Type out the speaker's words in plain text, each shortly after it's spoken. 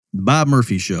The Bob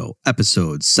Murphy Show,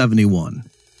 episode 71.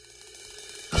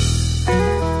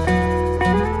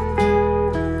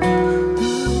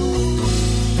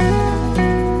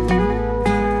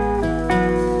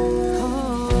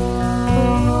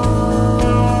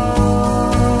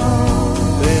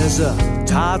 There's a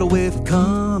tidal wave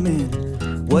coming.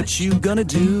 What you gonna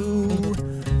do?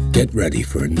 Get ready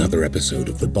for another episode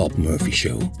of The Bob Murphy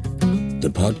Show,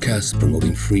 the podcast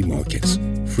promoting free markets,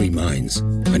 free minds,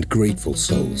 and grateful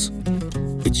souls.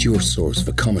 It's your source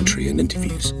for commentary and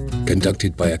interviews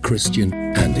conducted by a Christian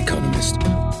and economist.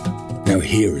 Now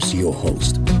here's your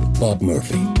host, Bob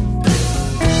Murphy.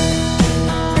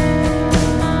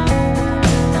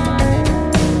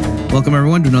 Welcome,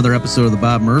 everyone, to another episode of The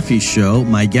Bob Murphy Show.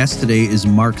 My guest today is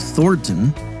Mark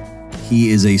Thornton. He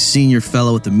is a senior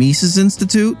fellow at the Mises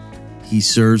Institute. He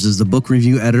serves as the book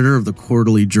review editor of the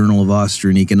Quarterly Journal of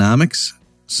Austrian Economics.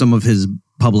 Some of his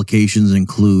publications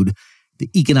include The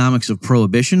Economics of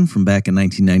Prohibition from back in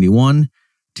 1991,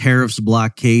 Tariffs,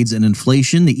 Blockades, and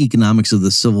Inflation, The Economics of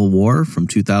the Civil War from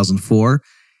 2004,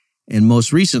 and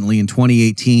most recently in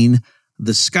 2018,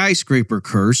 The Skyscraper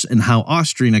Curse and How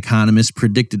Austrian Economists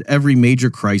Predicted Every Major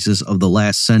Crisis of the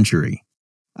Last Century.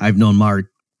 I've known Mark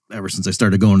ever since I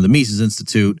started going to the Mises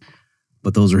Institute,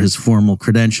 but those are his formal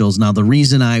credentials. Now, the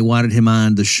reason I wanted him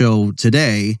on the show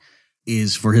today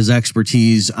is for his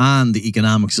expertise on the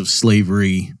economics of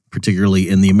slavery, particularly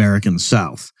in the American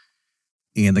South.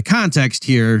 And the context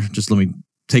here, just let me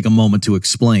take a moment to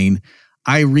explain.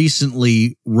 I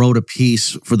recently wrote a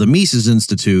piece for the Mises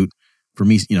Institute, for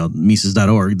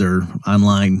Mises.org, their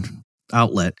online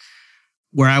outlet,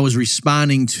 where I was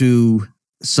responding to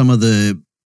some of the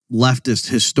leftist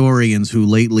historians who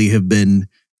lately have been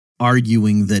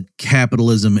arguing that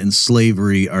capitalism and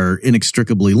slavery are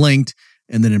inextricably linked,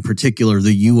 and that in particular,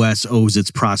 the U.S. owes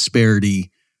its prosperity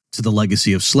to the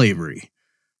legacy of slavery.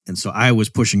 And so I was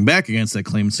pushing back against that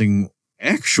claim, saying,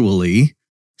 actually,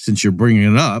 since you're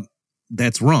bringing it up,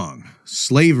 that's wrong.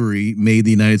 Slavery made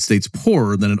the United States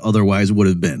poorer than it otherwise would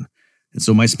have been. And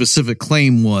so my specific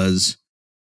claim was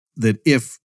that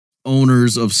if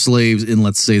owners of slaves in,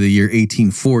 let's say, the year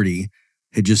 1840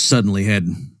 had just suddenly had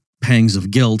pangs of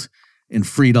guilt and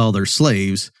freed all their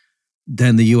slaves,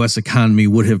 then the U.S. economy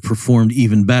would have performed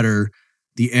even better.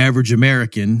 The average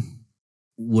American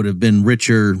would have been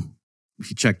richer, if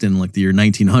you checked in like the year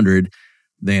 1900,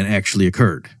 than actually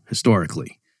occurred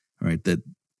historically. All right, that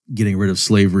getting rid of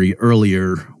slavery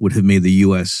earlier would have made the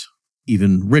U.S.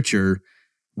 even richer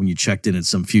when you checked in at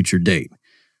some future date.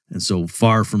 And so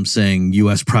far from saying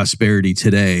U.S. prosperity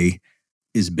today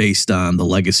is based on the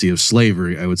legacy of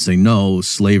slavery, I would say no,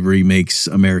 slavery makes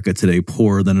America today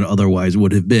poorer than it otherwise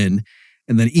would have been.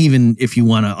 And then even if you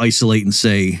want to isolate and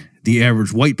say the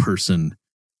average white person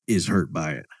is hurt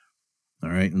by it. All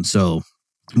right. And so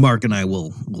Mark and I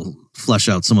will flesh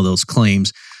out some of those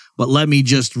claims. But let me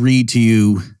just read to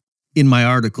you in my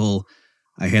article,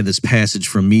 I had this passage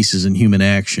from Mises in Human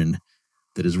Action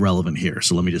that is relevant here.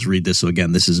 So let me just read this. So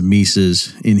again, this is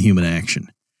Mises in Human Action.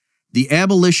 The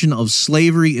abolition of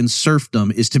slavery and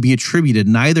serfdom is to be attributed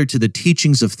neither to the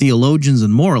teachings of theologians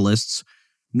and moralists,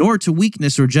 nor to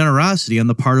weakness or generosity on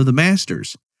the part of the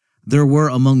masters. There were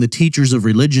among the teachers of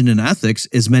religion and ethics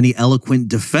as many eloquent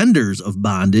defenders of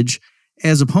bondage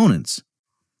as opponents.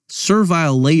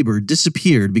 Servile labor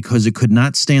disappeared because it could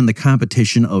not stand the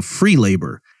competition of free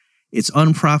labor. Its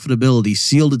unprofitability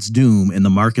sealed its doom in the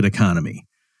market economy.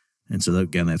 And so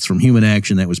again, that's from Human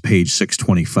Action. That was page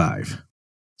 625.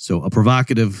 So a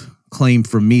provocative claim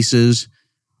from Mises,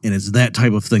 and it's that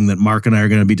type of thing that Mark and I are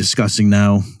going to be discussing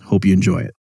now. Hope you enjoy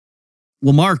it.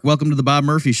 Well, Mark, welcome to the Bob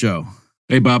Murphy Show.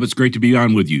 Hey, Bob, it's great to be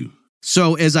on with you.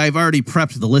 So as I've already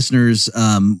prepped the listeners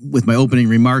with my opening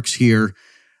remarks here,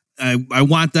 I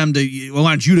want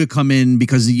you to come in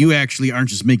because you actually aren't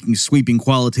just making sweeping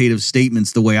qualitative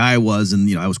statements the way I was.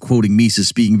 And, I was quoting Mises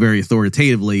speaking very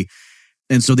authoritatively.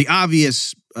 And so the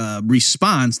obvious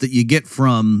response that you get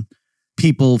from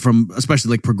people from,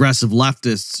 especially like progressive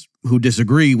leftists who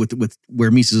disagree with where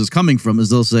Mises is coming from, is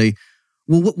they'll say,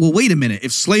 well, wait a minute.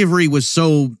 If slavery was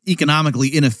so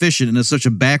economically inefficient and is such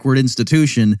a backward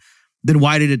institution, then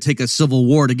why did it take a civil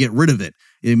war to get rid of it?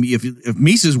 If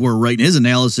Mises were right in his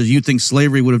analysis, you'd think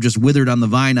slavery would have just withered on the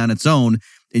vine on its own,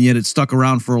 and yet it stuck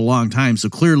around for a long time. So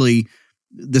clearly,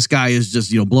 this guy is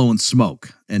just blowing smoke.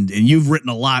 And you've written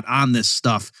a lot on this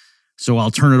stuff, so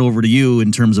I'll turn it over to you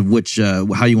in terms of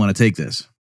how you want to take this.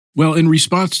 Well, in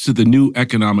response to the new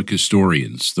economic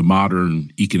historians, the modern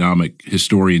economic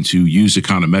historians who use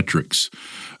econometrics,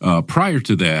 prior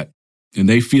to that, and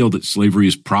they feel that slavery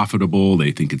is profitable.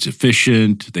 They think it's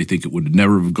efficient. They think it would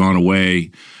never have gone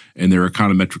away. and their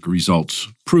econometric results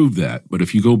prove that. But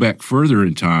if you go back further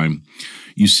in time,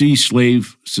 you see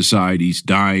slave societies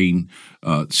dying,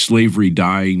 slavery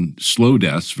dying slow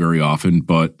deaths very often,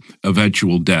 but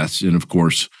eventual deaths. And of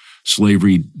course,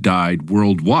 slavery died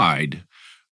worldwide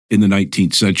in the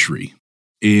 19th century.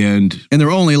 And there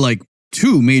were only like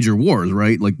two major wars,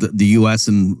 right? Like the U.S.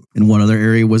 and in one other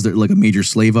area. Was there like a major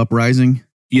slave uprising?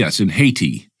 Yes, in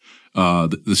Haiti.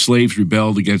 The slaves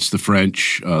rebelled against the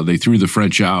French. They threw the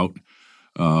French out,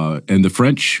 and the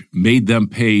French made them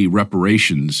pay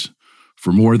reparations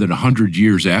for more than 100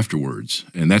 years afterwards.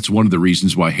 And that's one of the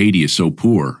reasons why Haiti is so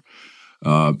poor,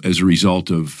 as a result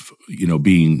of,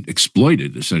 being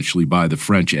exploited essentially by the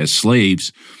French as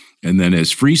slaves and then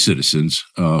as free citizens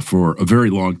for a very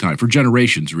long time, for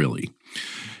generations really.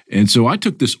 And so I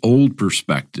took this old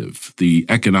perspective, the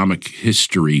economic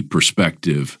history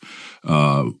perspective,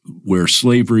 where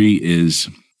slavery is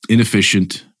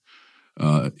inefficient,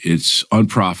 it's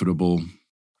unprofitable,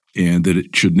 and that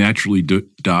it should naturally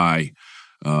die,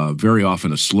 very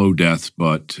often a slow death,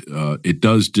 but it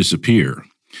does disappear.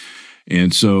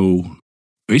 And so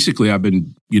basically I've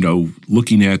been,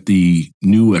 looking at the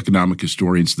new economic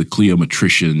historians, the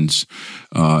Cleometricians,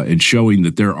 and showing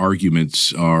that their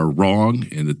arguments are wrong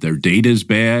and that their data is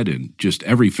bad and just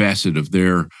every facet of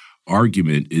their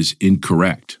argument is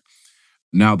incorrect.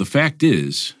 Now, the fact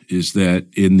is that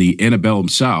in the antebellum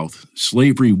South,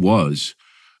 slavery was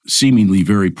seemingly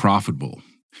very profitable.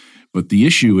 But the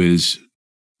issue is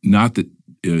not that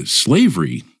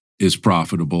slavery is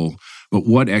profitable, but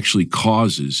what actually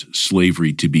causes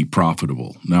slavery to be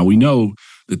profitable. Now, we know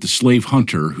that the slave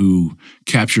hunter who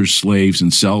captures slaves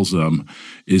and sells them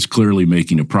is clearly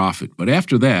making a profit. But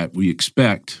after that, we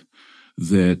expect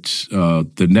that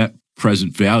the net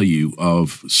present value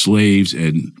of slaves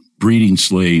and breeding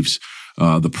slaves,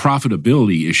 the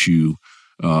profitability issue,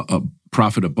 a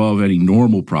profit above any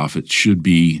normal profit, should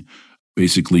be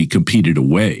basically competed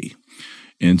away.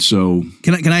 And so,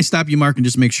 can I stop you, Mark, and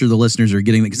just make sure the listeners are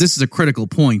getting that? Because this is a critical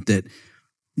point that,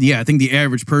 I think the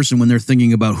average person, when they're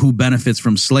thinking about who benefits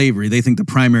from slavery, they think the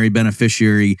primary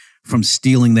beneficiary from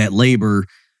stealing that labor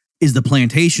is the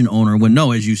plantation owner. When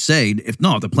no, as you say, if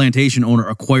the plantation owner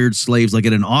acquired slaves like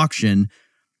at an auction,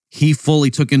 he fully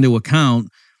took into account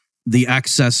the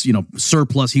excess,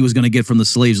 surplus he was going to get from the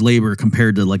slaves' labor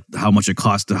compared to like how much it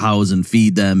cost to house and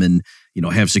feed them and,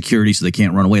 have security so they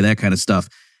can't run away, that kind of stuff.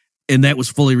 And that was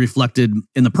fully reflected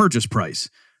in the purchase price.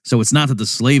 So it's not that the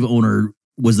slave owner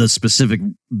was the specific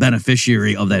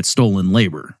beneficiary of that stolen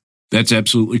labor. That's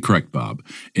absolutely correct, Bob.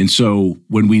 And so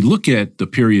when we look at the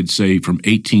period, say, from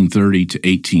 1830 to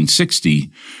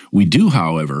 1860, we do,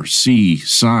 however, see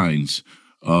signs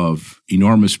of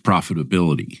enormous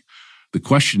profitability. The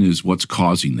question is, what's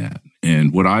causing that?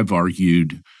 And what I've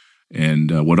argued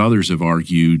and what others have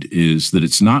argued is that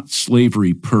it's not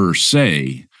slavery per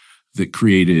se that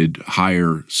created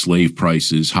higher slave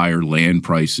prices, higher land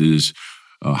prices,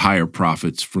 higher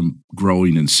profits from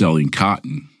growing and selling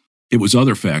cotton. It was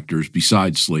other factors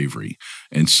besides slavery.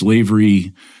 And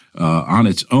slavery on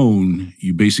its own,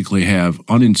 you basically have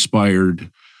uninspired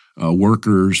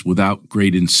workers without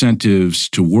great incentives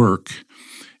to work.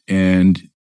 And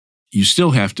you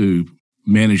still have to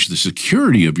manage the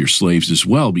security of your slaves as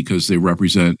well, because they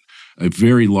represent a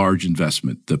very large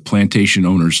investment. The plantation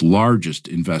owner's largest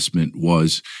investment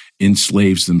was in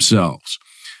slaves themselves.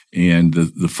 And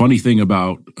the funny thing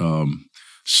about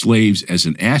slaves as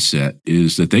an asset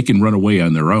is that they can run away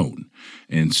on their own.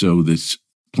 And so this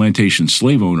plantation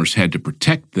slave owners had to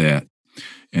protect that.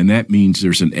 And that means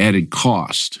there's an added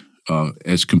cost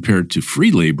as compared to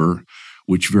free labor,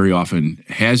 which very often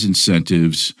has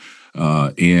incentives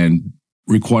and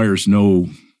requires no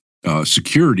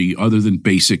security other than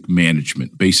basic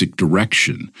management, basic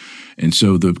direction. And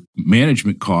so the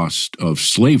management costs of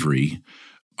slavery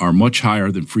are much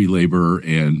higher than free labor,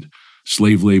 and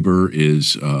slave labor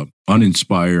is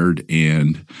uninspired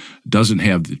and doesn't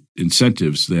have the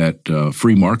incentives that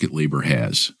free market labor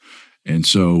has. And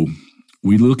so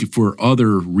we look for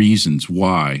other reasons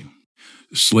why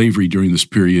slavery during this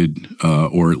period,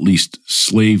 or at least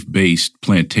slave-based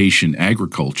plantation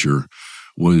agriculture,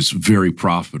 was very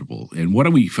profitable. And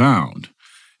what we found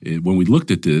when we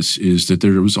looked at this is that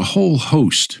there was a whole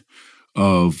host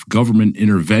of government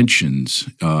interventions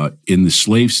in the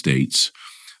slave states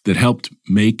that helped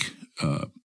make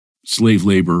slave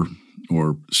labor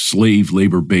or slave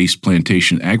labor-based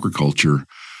plantation agriculture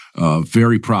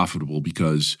very profitable,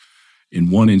 because in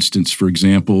one instance, for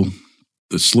example,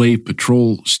 the slave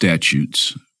patrol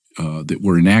statutes that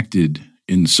were enacted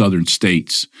in the southern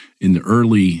states in the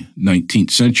early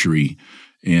 19th century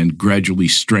and gradually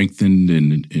strengthened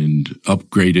and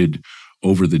upgraded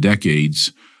over the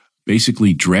decades,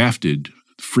 basically drafted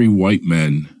free white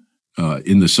men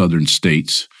in the southern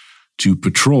states to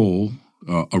patrol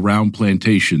around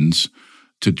plantations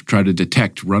to try to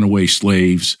detect runaway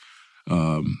slaves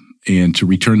and to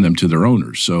return them to their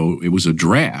owners. So it was a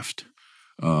draft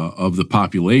of the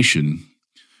population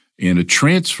and a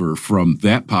transfer from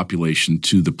that population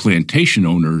to the plantation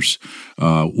owners,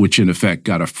 which in effect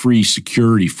got a free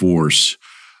security force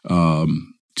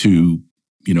to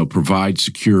provide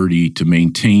security, to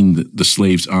maintain the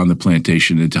slaves on the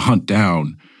plantation, and to hunt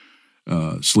down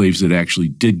slaves that actually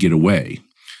did get away.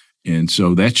 And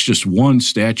so that's just one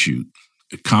statute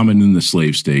common in the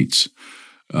slave states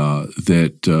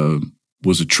that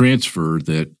was a transfer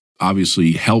that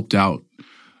obviously helped out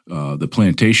the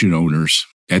plantation owners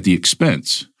at the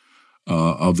expense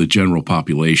of the general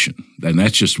population. And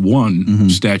that's just one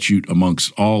statute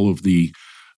amongst all of the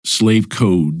slave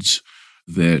codes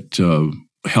that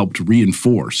helped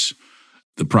reinforce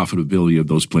the profitability of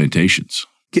those plantations.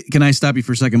 Can I stop you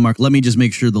for a second, Mark? Let me just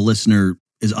make sure the listener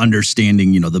is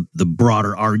understanding, the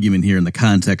broader argument here in the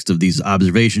context of these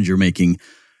observations you're making.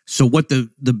 So what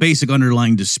the basic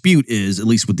underlying dispute is, at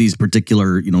least with these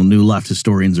particular, new left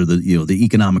historians or the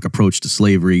economic approach to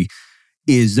slavery,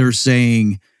 is they're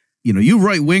saying, you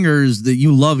right wingers that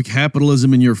you love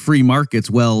capitalism and your free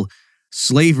markets. Well,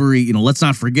 slavery, let's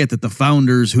not forget that the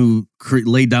founders who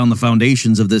laid down the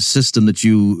foundations of this system that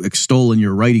you extol in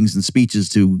your writings and speeches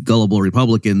to gullible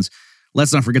Republicans,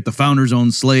 let's not forget the founders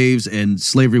owned slaves and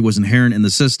slavery was inherent in the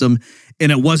system.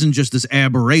 And it wasn't just this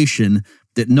aberration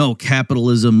that no,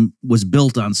 capitalism was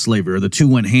built on slavery, or the two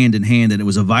went hand in hand, and it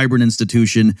was a vibrant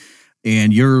institution,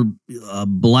 and your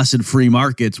blessed free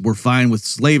markets were fine with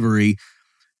slavery.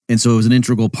 And so it was an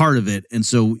integral part of it. And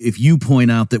so if you point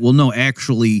out that, well, no,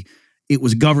 actually it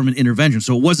was government intervention.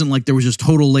 So it wasn't like there was just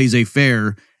total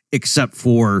laissez-faire, except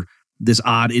for this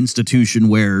odd institution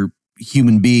where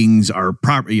human beings are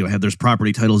there's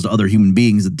property titles to other human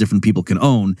beings that different people can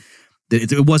own.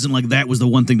 It wasn't like that was the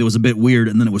one thing that was a bit weird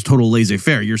and then it was total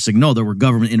laissez-faire. You're saying, no, there were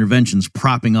government interventions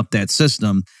propping up that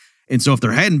system. And so if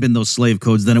there hadn't been those slave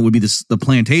codes, then it would be the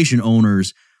plantation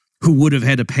owners who would have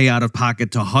had to pay out of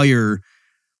pocket to hire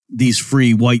these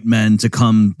free white men to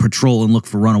come patrol and look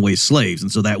for runaway slaves.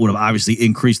 And so that would have obviously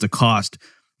increased the cost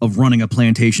of running a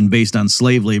plantation based on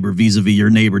slave labor vis-a-vis your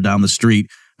neighbor down the street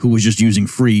who was just using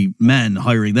free men,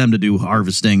 hiring them to do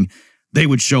harvesting. They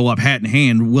would show up hat in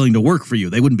hand, willing to work for you.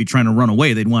 They wouldn't be trying to run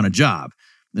away. They'd want a job.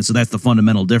 And so that's the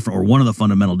fundamental difference, or one of the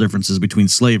fundamental differences between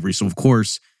slavery. So, of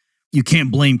course, you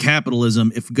can't blame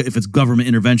capitalism if it's government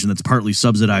intervention that's partly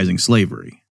subsidizing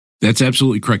slavery. That's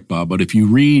absolutely correct, Bob. But if you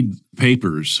read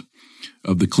papers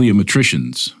of the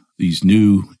Cleometricians, these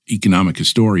new economic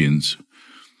historians,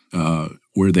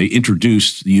 where they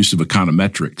introduced the use of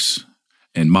econometrics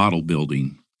and model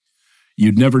building,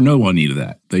 you'd never know any of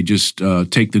that. They just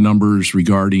take the numbers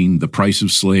regarding the price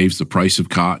of slaves, the price of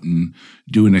cotton,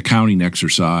 do an accounting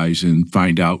exercise, and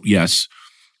find out, yes,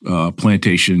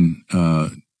 plantation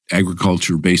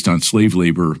agriculture based on slave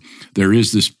labor, there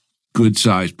is this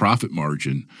good-sized profit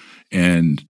margin.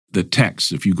 And the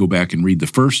text, if you go back and read the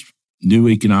first new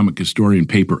economic historian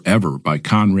paper ever by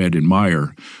Conrad and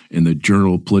Meyer in the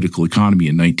Journal of Political Economy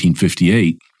in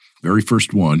 1958, very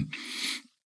first one,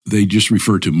 they just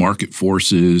refer to market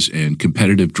forces and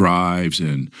competitive drives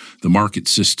and the market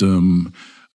system.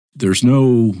 There's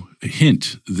no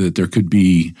hint that there could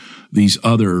be these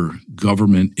other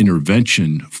government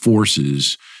intervention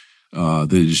forces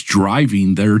that is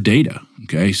driving their data.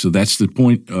 Okay, so that's the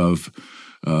point of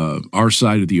our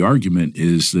side of the argument,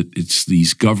 is that it's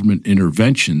these government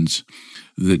interventions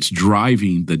that's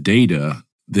driving the data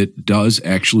that does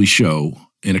actually show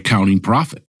an accounting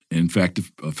profit. In fact,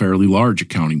 a fairly large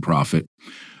accounting profit.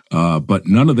 But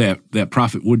none of that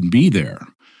profit wouldn't be there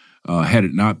had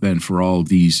it not been for all of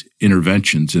these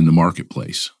interventions in the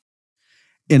marketplace.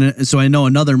 And so I know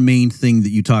another main thing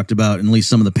that you talked about, and at least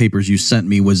some of the papers you sent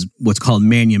me, was what's called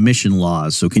manumission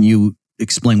laws. So can you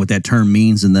explain what that term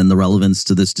means and then the relevance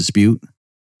to this dispute?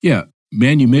 Yeah.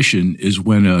 Manumission is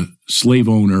when a slave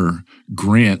owner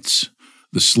grants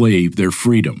the slave their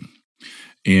freedom.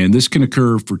 And this can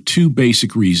occur for two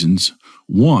basic reasons.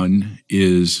 One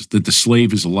is that the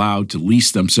slave is allowed to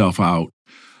lease themselves out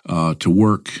to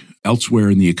work elsewhere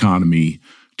in the economy,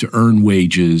 to earn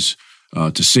wages,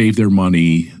 to save their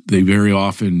money. They very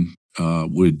often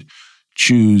would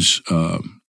choose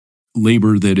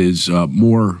labor that is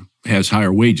has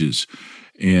higher wages.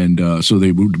 And so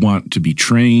they would want to be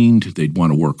trained. They'd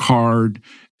want to work hard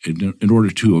in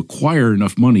order to acquire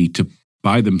enough money to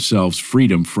buy themselves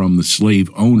freedom from the slave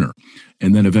owner,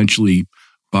 and then eventually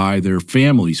buy their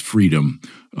family's freedom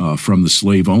from the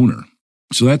slave owner.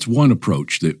 So that's one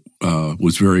approach that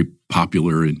was very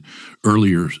popular in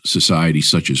earlier societies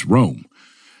such as Rome.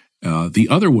 The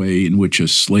other way in which a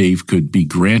slave could be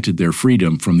granted their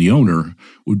freedom from the owner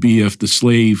would be if the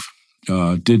slave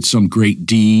did some great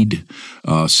deed,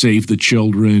 saved the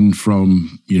children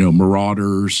from,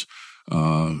 marauders,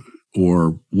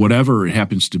 or whatever it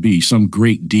happens to be, some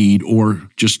great deed, or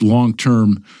just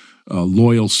long-term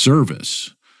loyal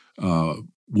service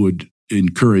would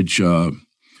encourage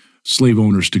slave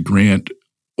owners to grant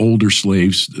older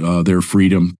slaves their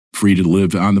freedom, free to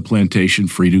live on the plantation,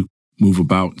 free to move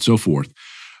about, and so forth.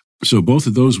 So both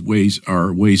of those ways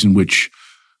are ways in which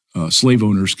slave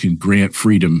owners can grant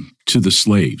freedom to the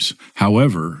slaves.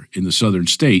 However, in the southern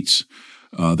states,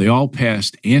 they all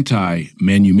passed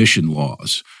anti-manumission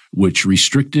laws, which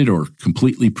restricted or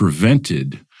completely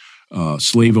prevented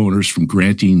slave owners from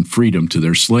granting freedom to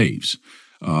their slaves.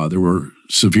 There were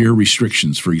severe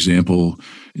restrictions. For example,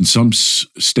 in some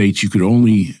states, you could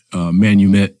only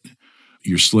manumit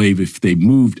your slave if they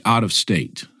moved out of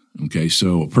state. Okay,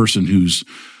 so a person whose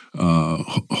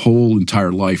whole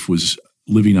entire life was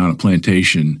living on a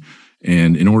plantation,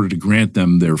 and in order to grant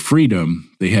them their freedom,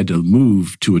 they had to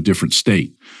move to a different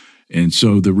state. And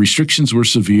so the restrictions were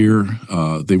severe.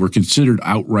 They were considered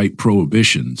outright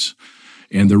prohibitions.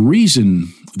 And the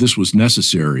reason this was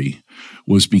necessary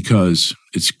was because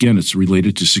it's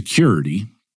related to security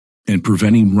and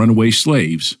preventing runaway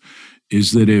slaves,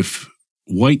 is that if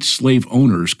white slave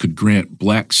owners could grant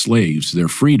black slaves their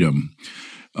freedom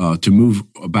to move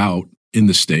about in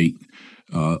the state,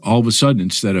 all of a sudden,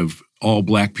 instead of all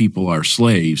black people are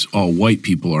slaves, all white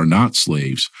people are not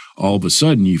slaves, all of a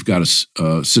sudden you've got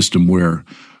a system where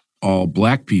all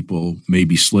black people may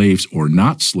be slaves or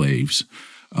not slaves.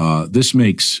 This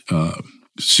makes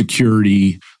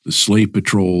security, the slave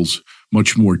patrols,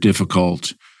 much more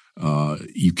difficult.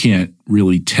 You can't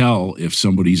really tell if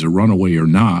somebody's a runaway or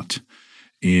not.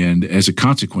 And as a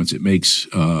consequence, it makes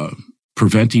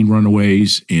preventing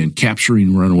runaways and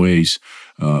capturing runaways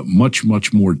much,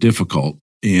 much more difficult.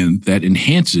 And that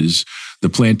enhances the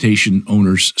plantation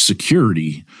owners'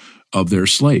 security of their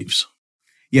slaves.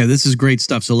 Yeah, this is great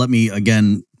stuff. So let me,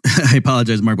 again, I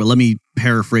apologize, Mark, but let me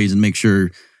paraphrase and make sure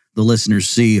the listeners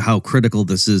see how critical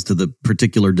this is to the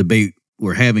particular debate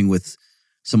we're having with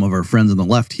some of our friends on the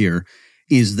left here,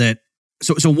 is that,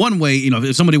 so one way,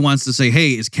 if somebody wants to say,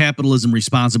 hey, is capitalism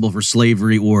responsible for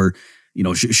slavery, or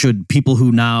should people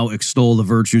who now extol the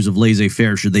virtues of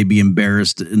laissez-faire, should they be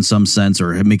embarrassed in some sense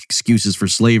or make excuses for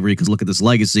slavery because look at this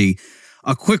legacy?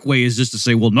 A quick way is just to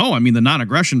say, well, no, the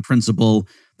non-aggression principle,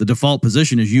 the default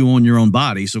position is you own your own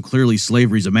body. So clearly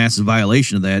slavery is a massive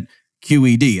violation of that.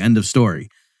 QED, end of story.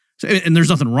 So, and there's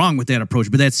nothing wrong with that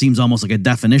approach, but that seems almost like a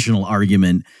definitional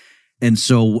argument. And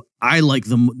so I like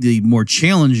the more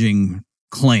challenging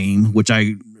claim, which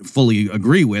I fully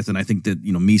agree with, and I think that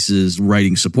Mises'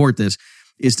 writings support this,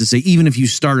 is to say even if you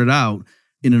started out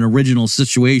in an original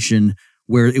situation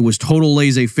where it was total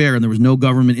laissez-faire and there was no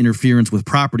government interference with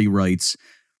property rights,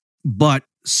 but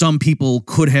some people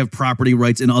could have property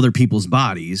rights in other people's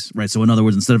bodies, right? So in other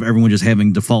words, instead of everyone just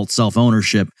having default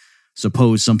self-ownership,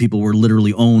 suppose some people were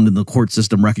literally owned and the court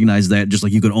system recognized that, just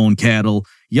like you could own cattle.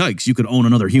 Yikes, you could own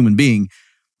another human being.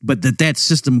 But that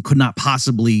system could not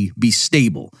possibly be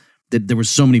stable, that there were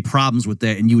so many problems with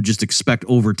that, and you would just expect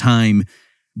over time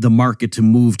the market to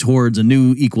move towards a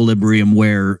new equilibrium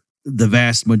where the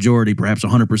vast majority, perhaps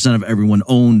 100% of everyone,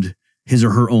 owned his or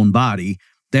her own body.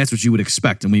 That's what you would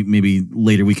expect, and maybe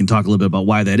later we can talk a little bit about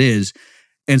why that is.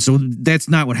 And so that's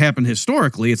not what happened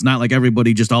historically. It's not like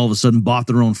everybody just all of a sudden bought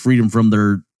their own freedom from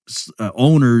their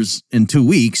owners in 2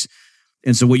 weeks.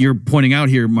 And so what you're pointing out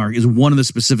here, Mark, is one of the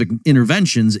specific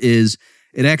interventions is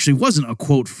it actually wasn't a,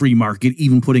 quote, free market,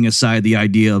 even putting aside the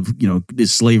idea of,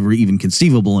 is slavery even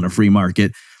conceivable in a free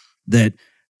market, that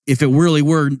if it really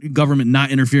were government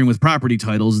not interfering with property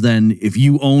titles, then if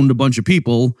you owned a bunch of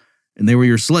people and they were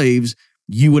your slaves,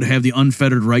 you would have the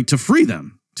unfettered right to free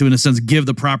them, to, in a sense, give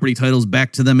the property titles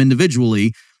back to them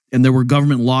individually. And there were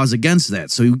government laws against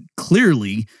that. So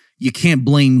clearly you can't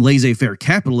blame laissez-faire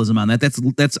capitalism on that.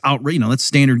 That's outright, that's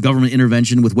standard government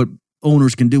intervention with what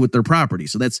owners can do with their property.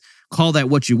 So call that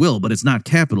what you will, but it's not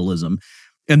capitalism.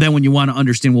 And then when you want to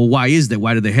understand, well, why is that?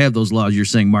 Why do they have those laws? You're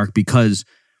saying, Mark, because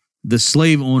the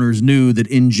slave owners knew that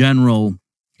in general,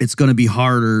 it's going to be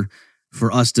harder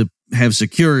for us to have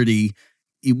security.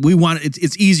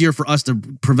 It's easier for us to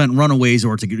prevent runaways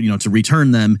or to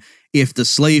return them if the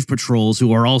slave patrols,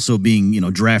 who are also being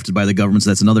drafted by the government, so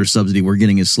that's another subsidy we're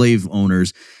getting as slave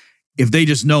owners, if they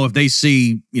just know, if they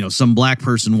see, some black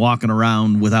person walking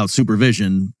around without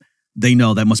supervision, they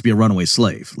know that must be a runaway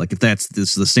slave. Like if that's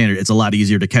this the standard, it's a lot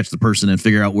easier to catch the person and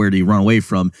figure out where did he run away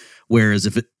from. Whereas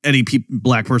if any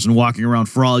black person walking around,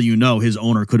 for all you know, his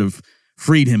owner could have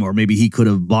freed him, or maybe he could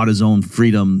have bought his own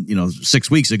freedom,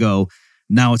 6 weeks ago.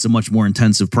 Now it's a much more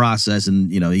intensive process,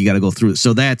 and you got to go through it.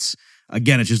 So that's,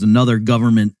 again, it's just another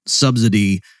government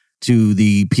subsidy to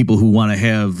the people who want to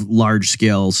have large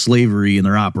scale slavery in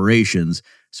their operations.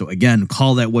 So again,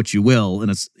 call that what you will. And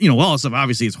it's, all this stuff,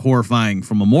 obviously it's horrifying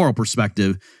from a moral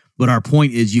perspective, but our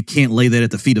point is you can't lay that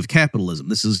at the feet of capitalism.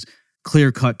 This is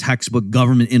clear-cut textbook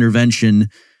government intervention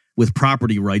with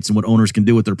property rights and what owners can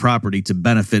do with their property to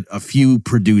benefit a few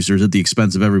producers at the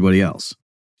expense of everybody else.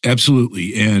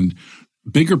 Absolutely. And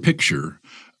bigger picture,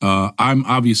 I'm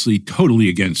obviously totally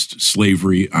against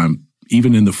slavery. I'm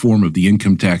even in the form of the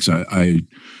income tax. I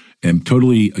am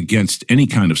totally against any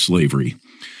kind of slavery.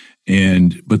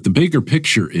 But the bigger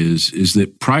picture is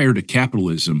that prior to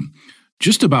capitalism,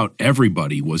 just about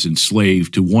everybody was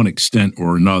enslaved to one extent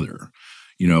or another.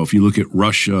 If you look at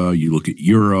Russia, you look at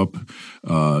Europe,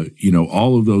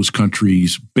 all of those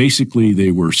countries, basically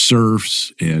they were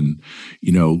serfs and,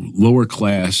 lower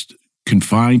class,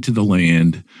 confined to the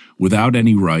land without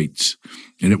any rights.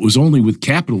 And it was only with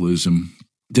capitalism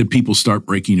did people start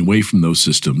breaking away from those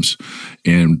systems,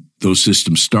 and those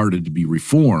systems started to be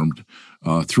reformed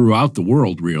throughout the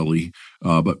world, really,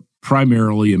 but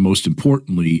primarily and most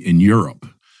importantly in Europe.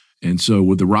 And so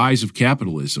with the rise of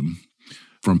capitalism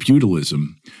from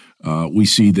feudalism, we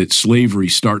see that slavery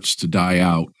starts to die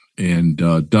out and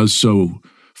does so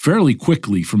fairly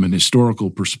quickly from an historical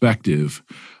perspective,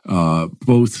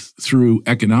 both through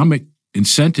economic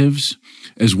incentives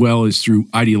as well as through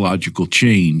ideological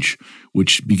change,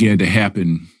 which began to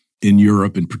happen in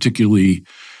Europe and particularly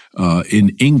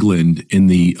in England in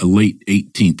the late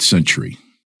 18th century.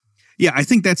 Yeah, I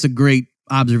think that's a great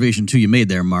observation too you made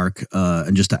there, Mark.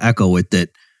 And just to echo it, that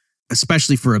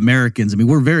especially for Americans, I mean,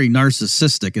 we're very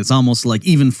narcissistic. It's almost like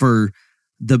even for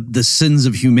the sins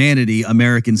of humanity,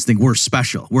 Americans think we're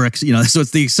special. So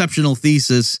it's the exceptional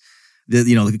thesis that,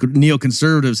 the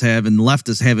neoconservatives have and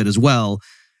leftists have it as well.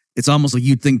 It's almost like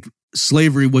you'd think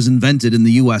slavery was invented in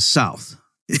the U.S. South.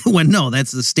 When no,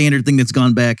 that's the standard thing that's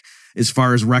gone back as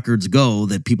far as records go,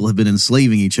 that people have been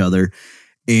enslaving each other.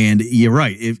 And you're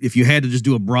right. If you had to just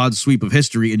do a broad sweep of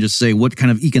history and just say what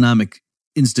kind of economic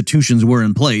institutions were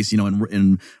in place,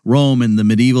 in Rome in the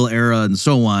medieval era and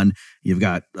so on, you've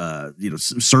got,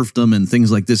 serfdom and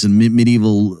things like this in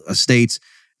medieval states.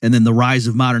 And then the rise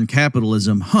of modern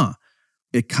capitalism,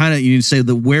 it kind of, you say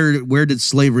that where did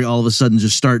slavery all of a sudden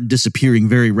just start disappearing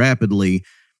very rapidly?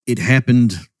 It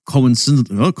happened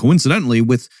coincidentally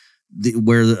with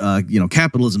where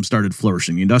capitalism started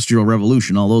flourishing, the Industrial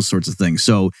Revolution, all those sorts of things.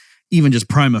 So even just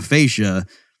prima facie,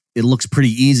 it looks pretty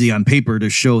easy on paper to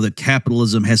show that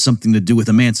capitalism has something to do with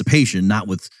emancipation, not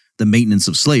with the maintenance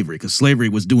of slavery, because slavery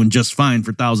was doing just fine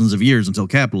for thousands of years until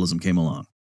capitalism came along.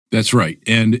 That's right.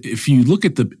 And if you look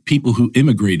at the people who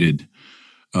immigrated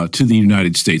to the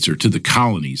United States, or to the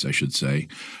colonies, I should say,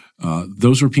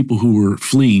 those were people who were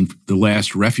fleeing the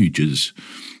last refuges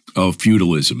of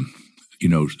feudalism,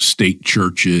 state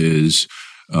churches,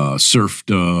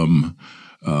 serfdom,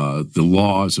 the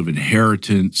laws of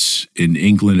inheritance in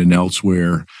England and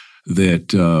elsewhere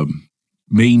that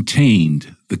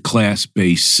maintained the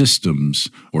class-based systems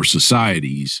or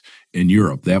societies in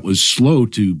Europe. That was slow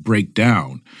to break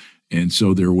down. And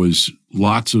so there was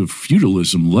lots of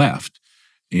feudalism left.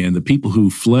 And the people who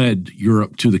fled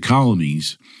Europe to the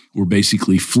colonies were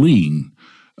basically fleeing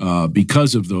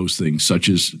because of those things, such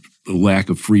as the lack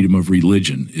of freedom of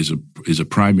religion is a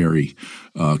primary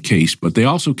case. But they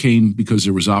also came because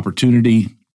there was opportunity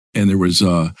and there was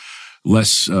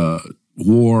less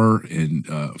war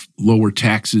and lower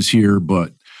taxes here.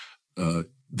 But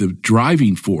the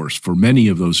driving force for many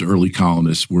of those early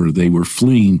colonists were they were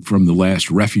fleeing from the last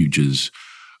refuges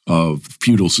of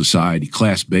feudal society,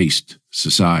 class-based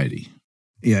society.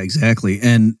 Yeah, exactly.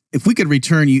 And if we could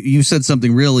return, you said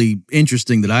something really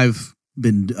interesting that I've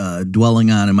been dwelling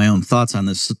on in my own thoughts on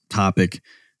this topic.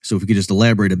 So if we could just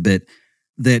elaborate a bit,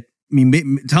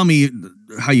 tell me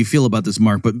how you feel about this,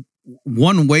 Mark, but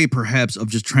one way perhaps of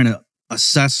just trying to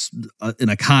assess an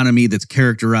economy that's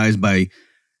characterized by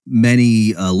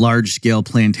many large-scale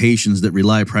plantations that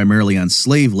rely primarily on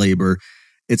slave labor,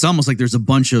 it's almost like there's a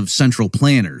bunch of central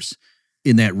planners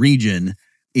in that region,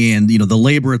 and the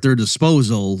labor at their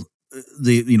disposal,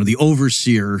 the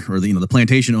overseer or the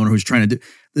plantation owner who's trying to do,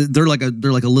 they're like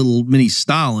a little mini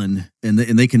Stalin, and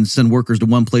they can send workers to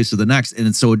one place to the next,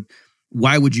 and so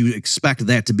why would you expect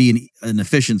that to be an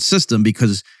efficient system?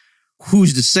 Because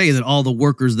who's to say that all the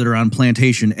workers that are on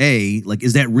plantation A, like,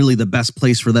 is that really the best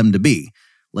place for them to be?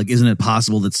 Like, isn't it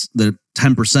possible that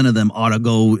 10% of them ought to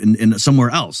go in somewhere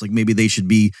else? Like, maybe they should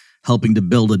be helping to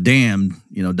build a dam,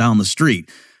 down the street,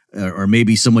 or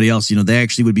maybe somebody else, they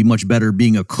actually would be much better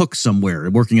being a cook somewhere,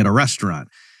 working at a restaurant.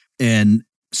 And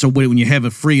so when you have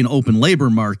a free and open labor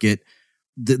market,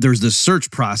 there's this search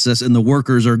process, and the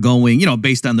workers are going,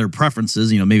 based on their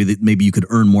preferences. Maybe you could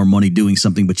earn more money doing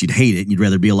something, but you'd hate it and you'd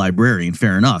rather be a librarian.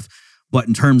 Fair enough. But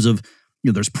in terms of,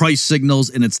 there's price signals,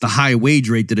 and it's the high wage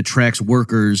rate that attracts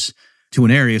workers to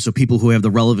an area. So people who have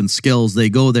the relevant skills, they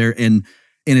go there, and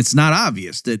it's not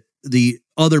obvious that the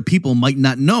other people might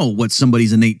not know what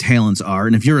somebody's innate talents are.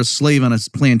 And if you're a slave on a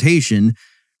plantation,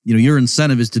 your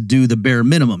incentive is to do the bare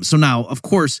minimum. So now, of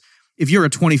course, if you're a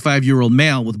 25-year-old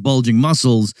male with bulging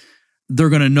muscles, they're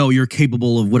going to know you're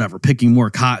capable of whatever, picking more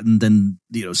cotton than,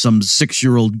 some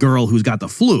 6-year-old girl who's got the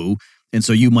flu. And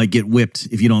so you might get whipped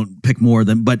if you don't pick more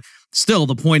than, but still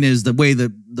the point is the way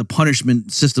that the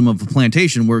punishment system of a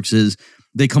plantation works is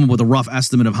they come up with a rough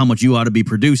estimate of how much you ought to be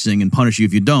producing and punish you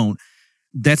if you don't.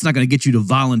 That's not going to get you to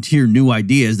volunteer new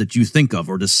ideas that you think of,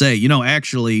 or to say,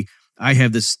 actually, I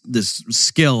have this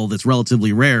skill that's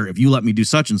relatively rare. If you let me do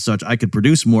such and such, I could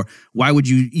produce more. Why would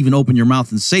you even open your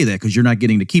mouth and say that? Because you're not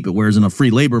getting to keep it. Whereas in a free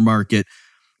labor market,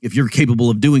 if you're capable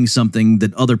of doing something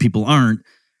that other people aren't,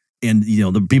 and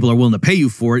the people are willing to pay you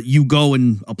for it, you go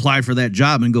and apply for that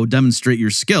job and go demonstrate your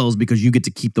skills because you get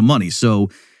to keep the money. So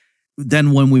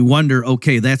then when we wonder,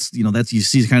 okay, that's you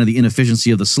see kind of the inefficiency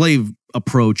of the slave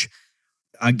approach.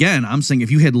 Again, I'm saying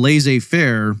if you had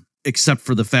laissez-faire, except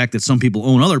for the fact that some people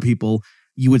own other people,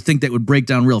 you would think that would break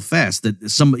down real fast. That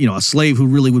a slave who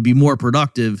really would be more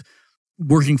productive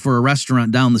working for a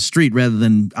restaurant down the street rather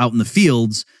than out in the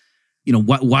fields,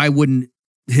 why wouldn't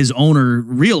his owner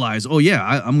realize, oh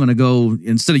yeah, I'm going to go,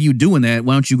 instead of you doing that,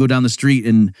 why don't you go down the street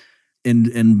and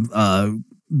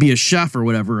be a chef or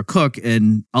whatever, a cook,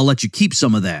 and I'll let you keep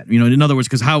some of that. In other words,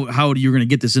 because how are you going to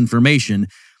get this information?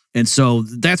 And so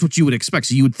that's what you would expect.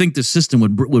 So you would think the system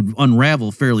would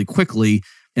unravel fairly quickly,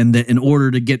 and that in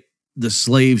order to get the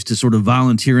slaves to sort of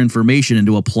volunteer information and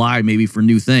to apply maybe for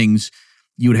new things,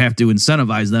 you would have to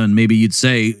incentivize them, and maybe you'd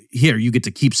say, here, you get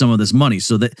to keep some of this money.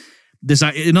 So that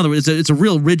in other words, it's a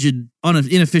real rigid,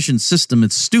 inefficient system.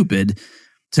 It's stupid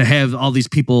to have all these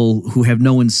people who have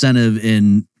no incentive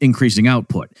in increasing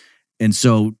output. And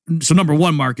so number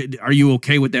one, Mark, are you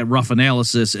okay with that rough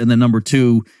analysis? And then number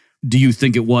two, do you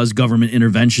think it was government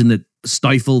intervention that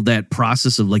stifled that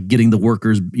process of like getting the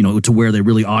workers, to where they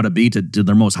really ought to be, to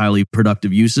their most highly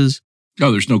productive uses?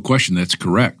 No, there's no question that's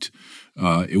correct.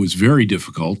 It was very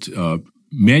difficult.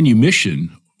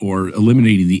 Manumission, or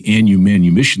eliminating the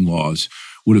anti-manumission laws,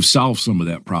 would have solved some of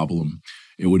that problem.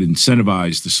 It would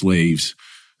incentivize the slaves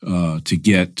to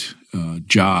get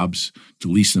jobs, to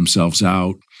lease themselves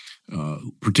out,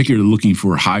 particularly looking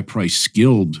for high-priced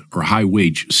skilled or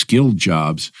high-wage skilled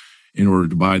jobs in order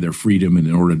to buy their freedom and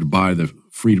in order to buy the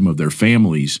freedom of their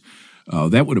families.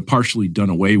 That would have partially done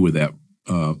away with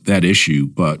that issue,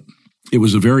 but it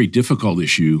was a very difficult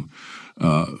issue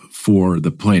for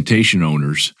the plantation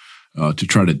owners to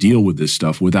try to deal with this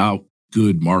stuff without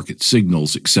good market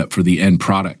signals, except for the end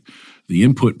product. The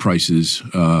input prices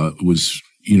was,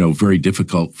 very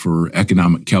difficult for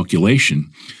economic calculation,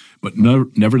 but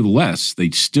nevertheless,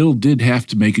 they still did have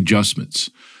to make adjustments.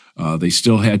 They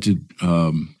still had to,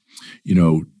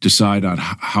 decide on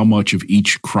how much of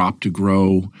each crop to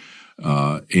grow,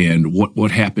 and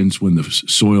what happens when the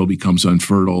soil becomes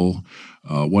unfertile.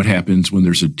 What happens when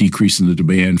there's a decrease in the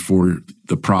demand for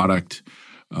the product?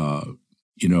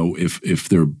 If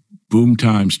their boom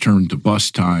times turn to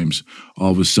bust times,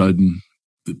 all of a sudden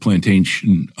the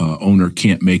plantation owner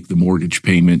can't make the mortgage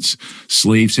payments.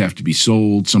 Slaves have to be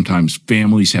sold. Sometimes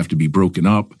families have to be broken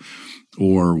up.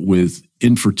 Or with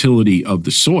infertility of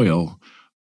the soil,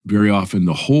 very often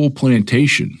the whole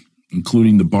plantation,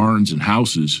 including the barns and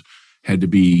houses, had to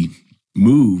be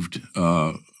moved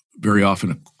very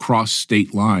often across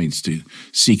state lines to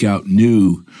seek out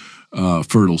new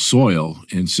fertile soil.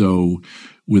 And so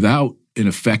without an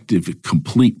effective,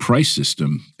 complete price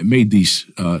system, it made these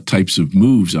types of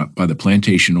moves by the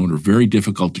plantation owner very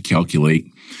difficult to calculate,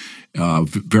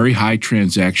 very high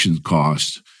transaction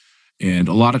costs, and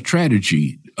a lot of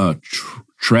tragedy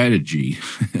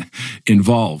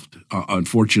involved,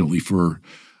 unfortunately, for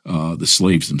the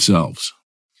slaves themselves.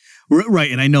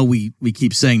 Right, and I know we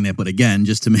keep saying that, but again,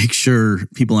 just to make sure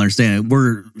people understand,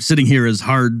 we're sitting here as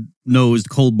hard-nosed,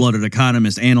 cold-blooded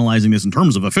economists analyzing this in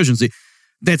terms of efficiency.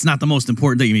 That's not the most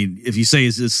important thing. I mean, if you say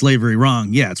is slavery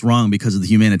wrong? Yeah, it's wrong because of the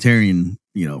humanitarian,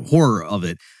 horror of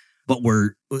it. But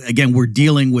we're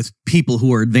dealing with people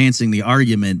who are advancing the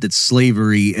argument that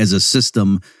slavery as a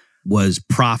system was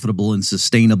profitable and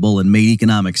sustainable and made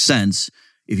economic sense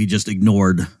if you just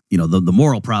ignored, the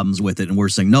moral problems with it. And we're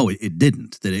saying, no, it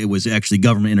didn't, that it was actually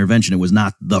government intervention. It was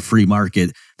not the free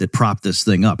market that propped this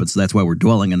thing up. And so that's why we're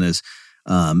dwelling on this,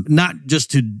 not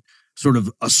just to sort of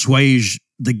assuage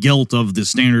the guilt of the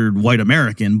standard white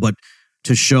American, but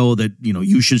to show that,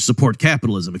 you should support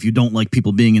capitalism. If you don't like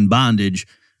people being in bondage,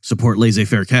 support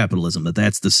laissez-faire capitalism,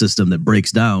 that's the system that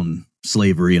breaks down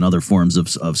slavery and other forms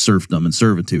of serfdom and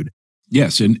servitude.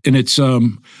 Yes, and it's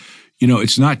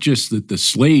it's not just that the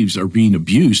slaves are being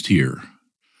abused here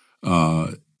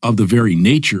of the very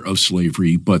nature of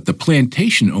slavery, but the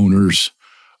plantation owners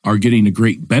are getting a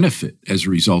great benefit as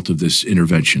a result of this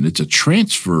intervention. It's a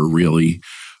transfer, really,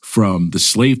 from the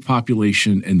slave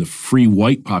population and the free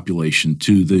white population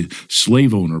to the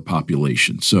slave owner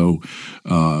population. So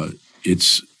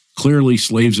it's clearly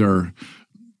slaves are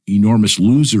enormous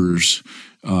losers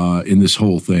in this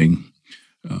whole thing,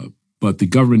 but the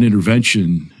government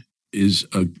intervention is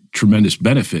a tremendous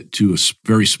benefit to a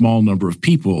very small number of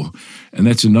people. And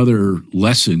that's another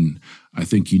lesson I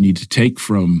think you need to take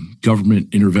from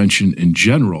government intervention in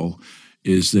general,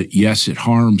 is that, yes, it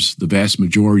harms the vast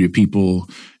majority of people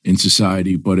in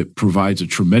society, but it provides a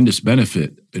tremendous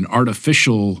benefit, an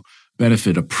artificial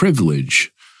benefit, a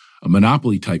privilege, a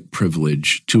monopoly-type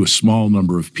privilege to a small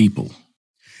number of people.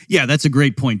 Yeah, that's a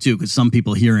great point, too, because some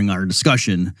people hearing our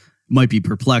discussion might be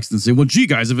perplexed and say, well, gee,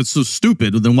 guys, if it's so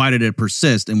stupid, then why did it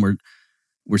persist? And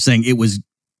we're saying it was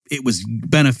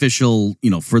beneficial,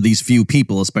 for these few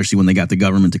people, especially when they got the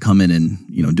government to come in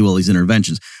and, do all these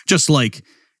interventions. Just like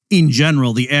in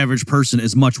general, the average person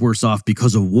is much worse off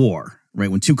because of war,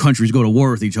 right? When two countries go to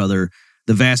war with each other,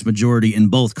 the vast majority in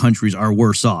both countries are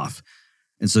worse off.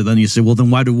 And so then you say, well, then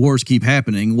why do wars keep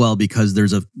happening? Well, because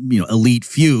there's a elite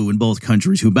few in both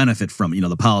countries who benefit from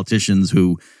the politicians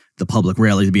who the public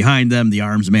rallies behind them, the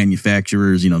arms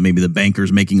manufacturers, maybe the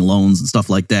bankers making loans and stuff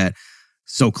like that.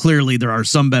 So clearly there are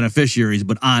some beneficiaries,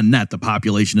 but on net, the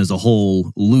population as a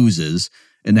whole loses.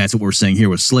 And that's what we're saying here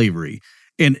with slavery.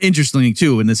 And interestingly,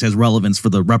 too, and this has relevance for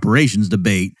the reparations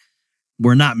debate,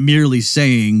 we're not merely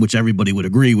saying, which everybody would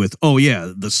agree with, oh,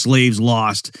 yeah, the slaves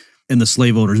lost and the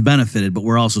slave owners benefited, but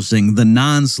we're also saying the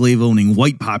non-slave owning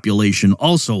white population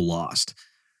also lost.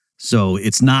 So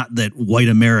it's not that white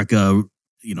America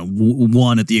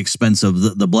won at the expense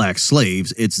of the black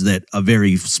slaves. It's that a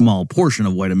very small portion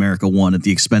of white America won at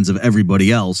the expense of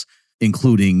everybody else,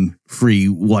 including free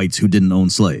whites who didn't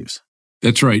own slaves.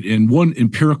 That's right. And one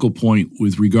empirical point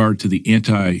with regard to the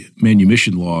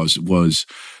anti-manumission laws was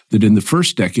that in the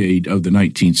first decade of the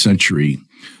 19th century,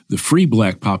 the free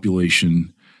black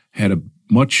population had a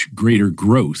much greater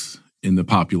growth in the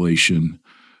population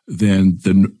than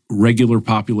the regular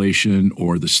population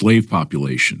or the slave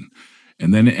population.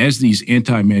 And then as these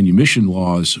anti-manumission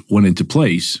laws went into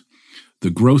place, the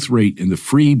growth rate in the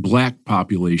free black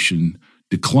population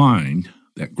declined.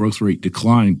 That growth rate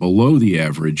declined below the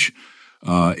average,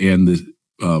 and the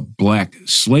black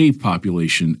slave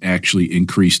population actually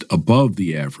increased above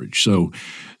the average. So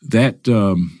that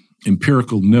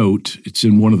empirical note, it's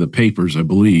in one of the papers, I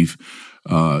believe,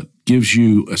 gives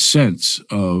you a sense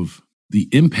of the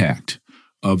impact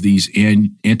of these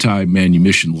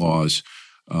anti-manumission laws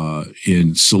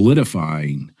in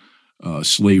solidifying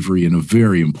slavery in a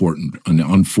very important and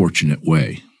unfortunate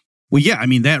way. Well, yeah, I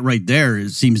mean, that right there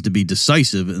seems to be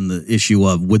decisive in the issue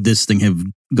of would this thing have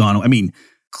gone? I mean,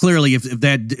 clearly, if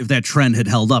that trend had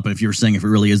held up, and if you're saying if it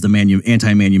really is the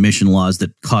anti-manumission laws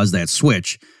that caused that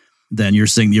switch, then you're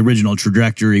saying the original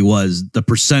trajectory was the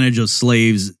percentage of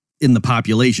slaves in the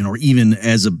population, or even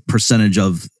as a percentage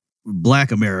of black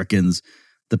Americans,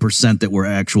 the percent that were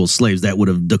actual slaves, that would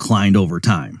have declined over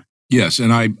time. Yes,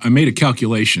 and I made a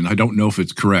calculation. I don't know if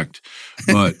it's correct,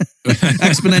 but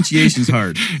exponentiation's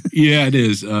hard. Yeah, it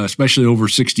is, especially over a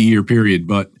 60-year period.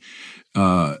 But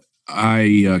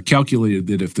I calculated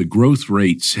that if the growth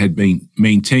rates had been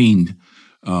maintained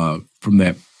from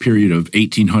that period of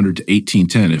 1800 to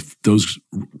 1810, if those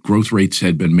growth rates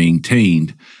had been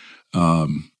maintained,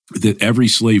 that every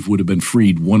slave would have been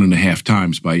freed 1.5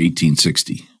 times by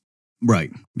 1860.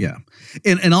 Right. Yeah.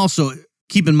 And also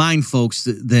keep in mind, folks,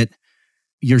 that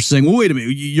you're saying, well, wait a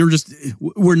minute,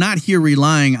 we're not here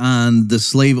relying on the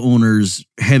slave owners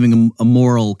having a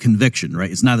moral conviction, right?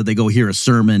 It's not that they go hear a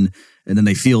sermon and then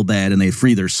they feel bad and they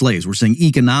free their slaves. We're saying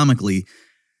economically,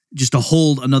 just to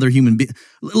hold another human being.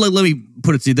 Let me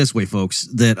put it to you this way, folks,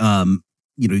 that,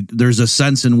 there's a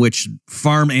sense in which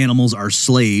farm animals are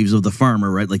slaves of the farmer,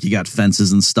 right? Like you got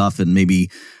fences and stuff and maybe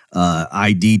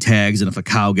ID tags, and if a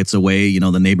cow gets away,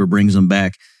 the neighbor brings them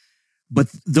back. But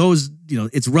those,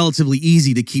 it's relatively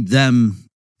easy to keep them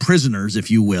prisoners, if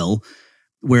you will,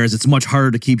 whereas it's much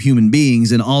harder to keep human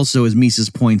beings. And also, as Mises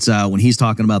points out when he's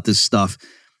talking about this stuff,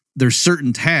 there's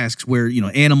certain tasks where,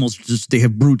 animals they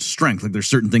have brute strength. Like there's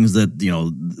certain things that,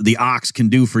 the ox can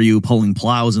do for you, pulling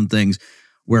plows and things,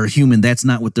 where a human, that's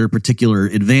not what their particular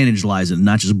advantage lies in,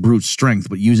 not just brute strength,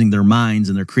 but using their minds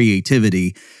and their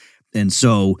creativity. And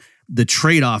so the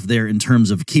trade-off there in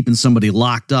terms of keeping somebody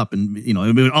locked up,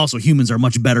 and also humans are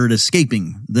much better at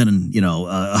escaping than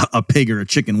a pig or a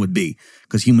chicken would be,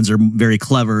 because humans are very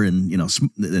clever and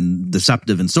and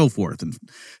deceptive and so forth, and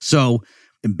so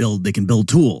they can build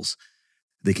tools,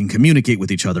 they can communicate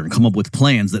with each other and come up with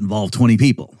plans that involve 20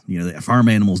 people. Farm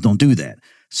animals don't do that.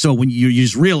 So when you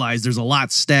just realize there's a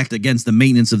lot stacked against the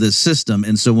maintenance of this system,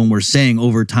 and so when we're saying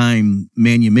over time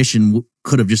manumission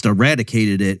could have just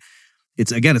eradicated it,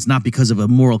 it's not because of a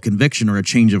moral conviction or a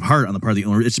change of heart on the part of the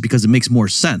owner. It's because it makes more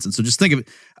sense. And so just think of it.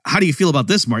 How do you feel about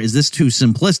this, Mark? Is this too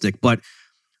simplistic? But,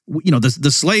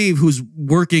 the slave who's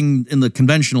working in the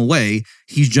conventional way,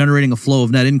 he's generating a flow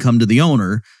of net income to the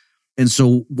owner. And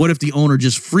so what if the owner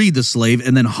just freed the slave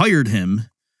and then hired him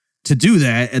to do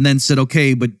that, and then said,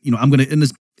 okay, but, I'm going to,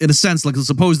 in a sense, like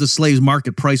suppose the slave's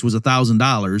market price was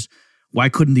 $1,000. Why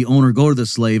couldn't the owner go to the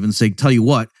slave and say, tell you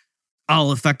what,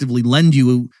 I'll effectively lend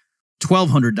you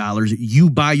 $1,200. You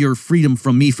buy your freedom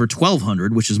from me for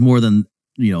 $1,200, which is more than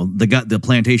the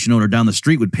plantation owner down the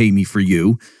street would pay me for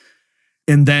you.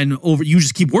 And then you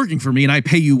just keep working for me, and I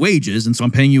pay you wages, and so I'm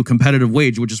paying you a competitive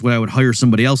wage, which is what I would hire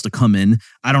somebody else to come in.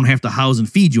 I don't have to house and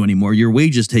feed you anymore. Your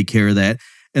wages take care of that,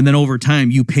 and then over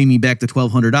time you pay me back the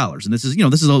 $1,200. And this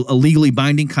is a legally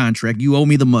binding contract. You owe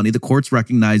me the money. The courts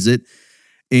recognize it,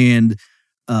 and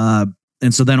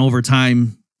so then over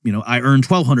time, I earn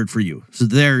 $1,200 for you. So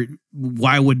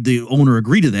why would the owner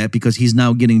agree to that? Because he's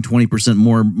now getting 20%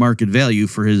 more market value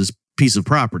for his piece of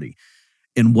property.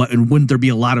 And wouldn't there be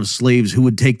a lot of slaves who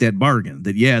would take that bargain?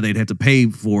 That, they'd have to pay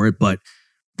for it, but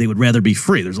they would rather be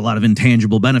free. There's a lot of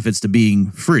intangible benefits to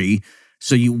being free.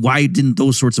 So why didn't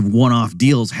those sorts of one-off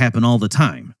deals happen all the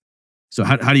time? So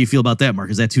how do you feel about that,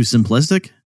 Mark? Is that too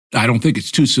simplistic? I don't think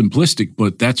it's too simplistic,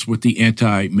 but that's what the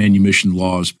anti-manumission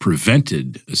laws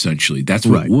prevented, essentially. That's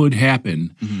what would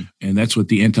happen, and that's what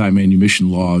the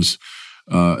anti-manumission laws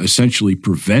essentially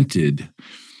prevented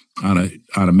on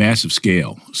a massive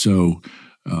scale. So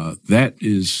that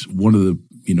is one of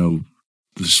the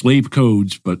slave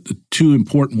codes, but the two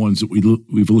important ones that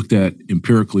we've looked at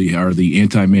empirically are the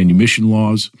anti-manumission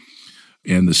laws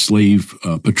and the slave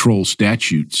patrol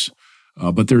statutes.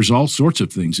 But there's all sorts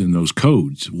of things in those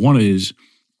codes. One is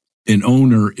an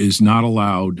owner is not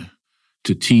allowed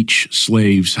to teach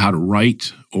slaves how to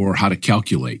write or how to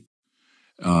calculate.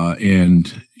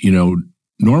 And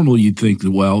normally you'd think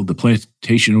that, well, the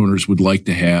plantation owners would like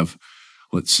to have,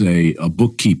 let's say, a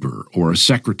bookkeeper or a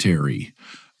secretary.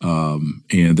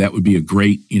 And that would be a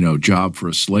great, job for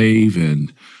a slave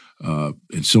and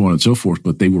so on and so forth.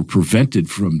 But they were prevented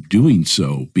from doing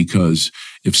so because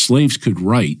if slaves could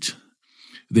write,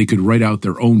 they could write out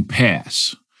their own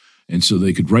pass. And so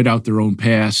they could write out their own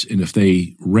pass, and if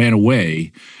they ran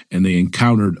away and they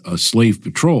encountered a slave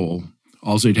patrol,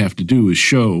 all they'd have to do is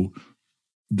show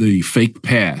the fake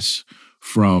pass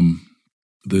from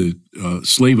the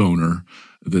slave owner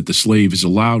that the slave is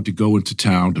allowed to go into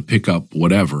town to pick up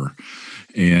whatever.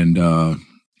 And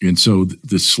so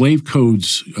the slave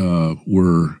codes got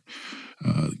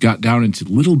down into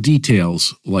little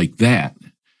details like that.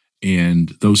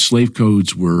 And those slave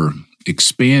codes were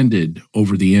expanded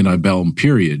over the antebellum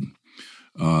period.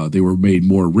 They were made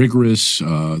more rigorous.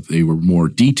 They were more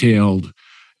detailed,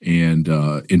 and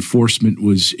enforcement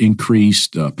was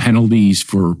increased. Penalties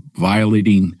for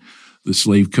violating the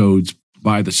slave codes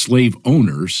by the slave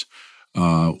owners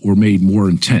were made more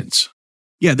intense.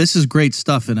 Yeah, this is great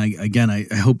stuff. And I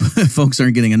hope folks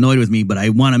aren't getting annoyed with me, but I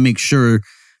want to make sure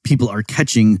people are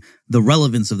catching the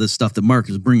relevance of this stuff that Mark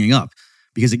is bringing up.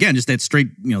 Because again, just that straight,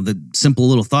 the simple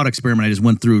little thought experiment I just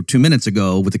went through 2 minutes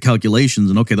ago with the calculations,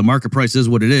 and okay, the market price is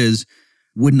what it is.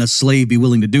 Wouldn't a slave be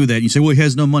willing to do that? You say, well, he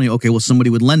has no money. Okay, well, somebody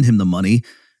would lend him the money,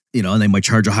 and they might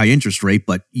charge a high interest rate,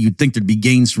 but you'd think there'd be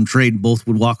gains from trade. Both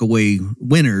would walk away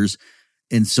winners.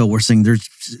 And so we're saying there's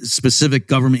specific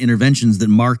government interventions that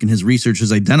Mark and his research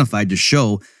has identified to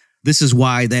show this is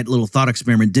why that little thought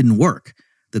experiment didn't work.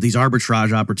 That these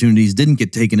arbitrage opportunities didn't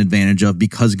get taken advantage of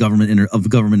because of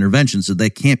government intervention. So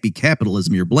that can't be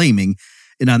capitalism you're blaming.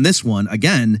 And on this one,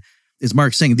 again, as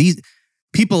Mark's saying, these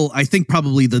people, I think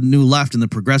probably the new left and the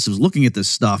progressives looking at this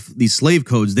stuff, these slave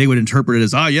codes, they would interpret it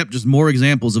as, just more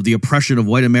examples of the oppression of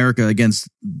white America against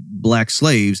black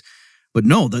slaves. But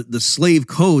no, the slave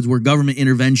codes were government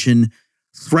intervention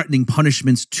threatening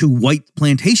punishments to white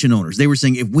plantation owners. They were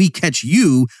saying, if we catch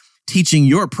you teaching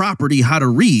your property how to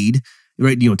read,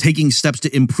 right, taking steps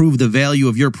to improve the value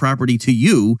of your property to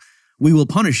you, we will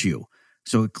punish you.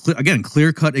 So again,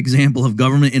 clear-cut example of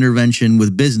government intervention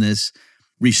with business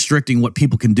restricting what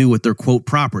people can do with their, quote,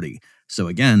 property. So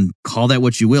again, call that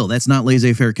what you will. That's not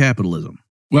laissez-faire capitalism.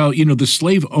 Well, the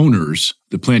slave owners,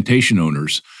 the plantation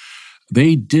owners,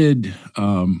 they did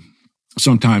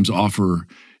sometimes offer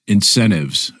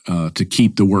incentives to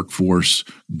keep the workforce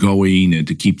going and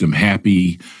to keep them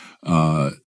happy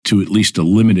to at least a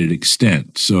limited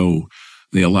extent. So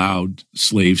they allowed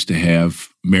slaves to have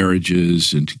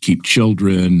marriages and to keep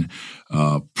children.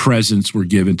 Presents were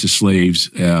given to slaves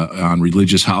on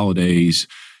religious holidays.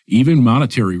 Even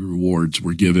monetary rewards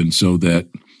were given so that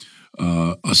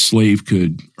a slave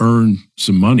could earn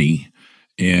some money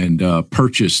and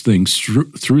purchase things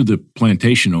through the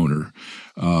plantation owner.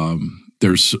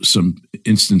 There's some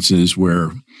instances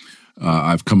where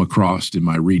I've come across in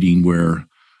my reading where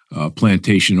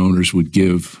plantation owners would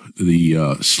give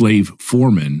the slave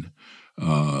foreman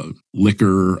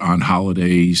liquor on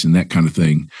holidays and that kind of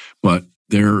thing. But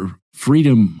their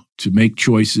freedom to make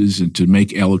choices and to make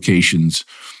allocations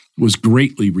was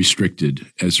greatly restricted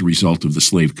as a result of the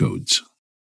slave codes.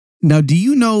 Now, do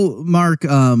you know, Mark,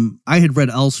 I had read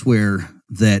elsewhere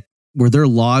that were there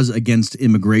laws against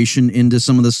immigration into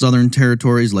some of the southern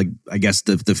territories? Like, I guess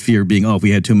the fear being, if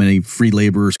we had too many free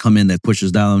laborers come in, that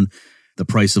pushes down the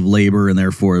price of labor, and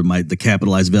therefore the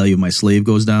capitalized value of my slave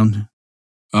goes down?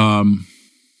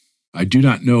 I do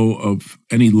not know of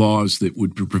any laws that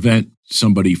would prevent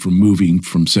somebody from moving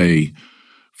from, say,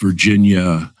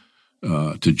 Virginia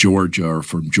to Georgia or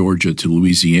from Georgia to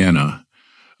Louisiana.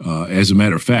 As a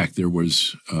matter of fact, there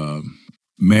was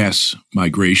mass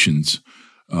migrations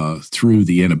through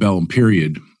the antebellum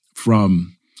period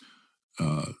from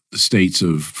the states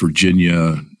of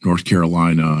Virginia, North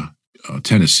Carolina,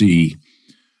 Tennessee,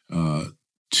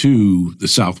 to the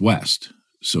Southwest.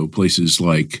 So places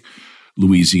like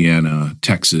Louisiana,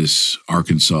 Texas,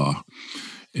 Arkansas.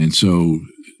 And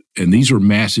these were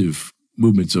massive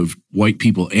movements of white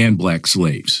people and black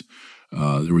slaves.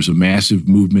 There was a massive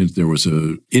movement. There was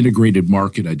an integrated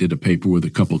market. I did a paper with a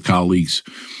couple of colleagues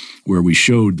where we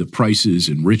showed the prices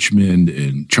in Richmond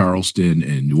and Charleston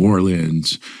and New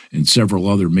Orleans and several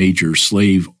other major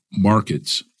slave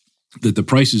markets, that the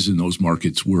prices in those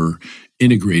markets were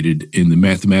integrated in the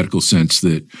mathematical sense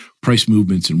that price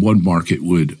movements in one market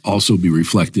would also be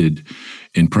reflected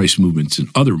in price movements in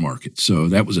other markets. So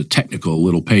that was a technical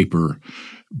little paper,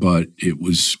 but it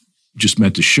was just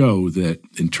meant to show that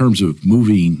in terms of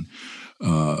moving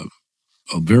a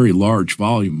very large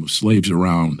volume of slaves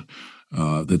around,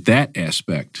 that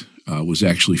aspect was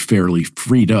actually fairly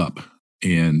freed up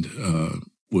and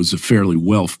was a fairly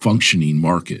well-functioning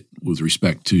market with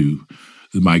respect to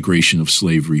the migration of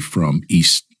slavery from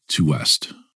east to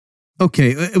west.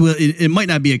 Okay, well, it might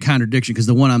not be a contradiction because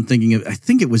the one I'm thinking of, I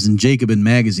think it was in Jacobin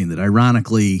magazine that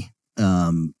ironically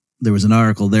there was an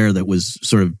article there that was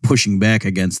sort of pushing back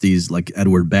against these like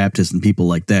Edward Baptist and people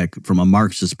like that from a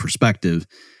Marxist perspective.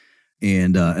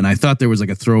 And I thought there was like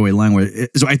a throwaway line where,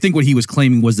 so I think what he was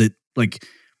claiming was that like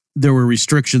there were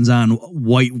restrictions on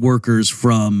white workers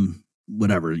from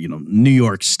whatever, New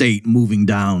York State moving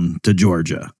down to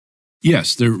Georgia.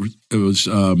 Yes, there was.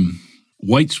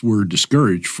 Whites were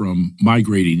discouraged from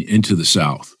migrating into the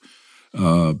South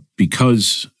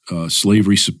because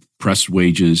slavery suppressed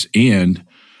wages, and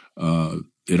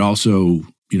it also,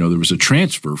 there was a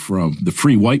transfer from the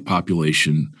free white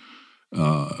population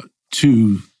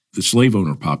to the slave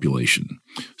owner population.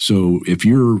 So if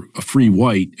you're a free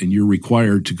white and you're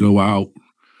required to go out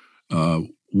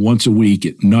once a week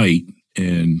at night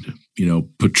and,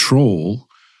 patrol,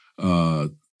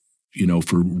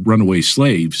 for runaway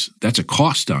slaves, that's a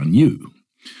cost on you.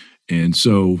 And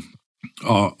so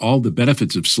all the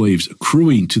benefits of slaves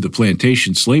accruing to the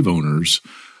plantation slave owners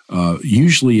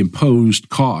usually imposed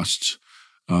costs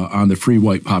on the free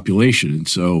white population. And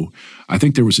so I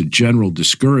think there was a general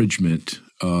discouragement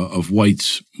of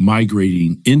whites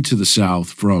migrating into the South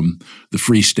from the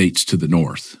free states to the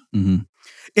North. Mm-hmm.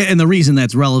 And the reason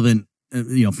that's relevant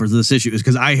for this issue is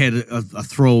because I had a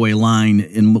throwaway line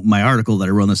in my article that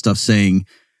I wrote on this stuff saying,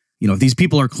 if these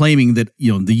people are claiming that,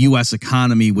 the U.S.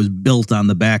 economy was built on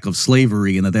the back of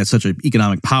slavery and that that's such an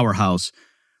economic powerhouse,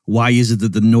 why is it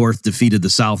that the North defeated the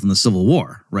South in the Civil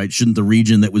War, right? Shouldn't the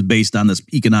region that was based on this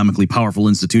economically powerful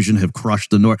institution have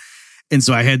crushed the North? And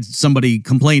so I had somebody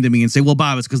complain to me and say, well,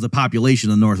 Bob, it's because the population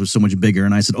of the North was so much bigger.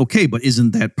 And I said, okay, but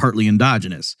isn't that partly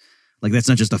endogenous? Like, that's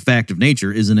not just a fact of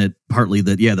nature. Isn't it partly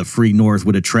that, the free North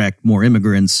would attract more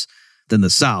immigrants than the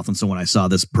South? And so when I saw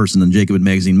this person in Jacobin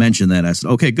magazine mention that, I said,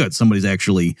 okay, good. Somebody's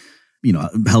actually,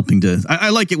 helping to, I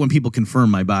like it when people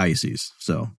confirm my biases.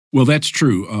 So, well, that's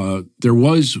true. There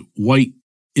was white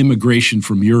immigration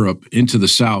from Europe into the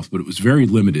South, but it was very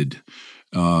limited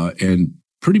and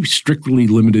pretty strictly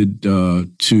limited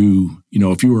to,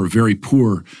 if you were a very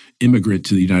poor immigrant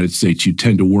to the United States, you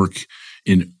tend to work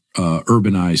in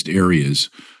urbanized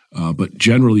areas. But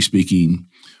generally speaking,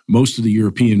 most of the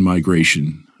European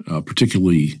migration,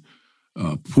 particularly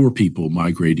poor people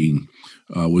migrating,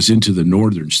 was into the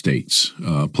northern states,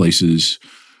 places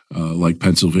like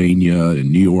Pennsylvania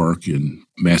and New York and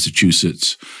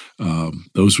Massachusetts.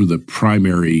 Those were the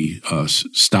primary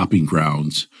stopping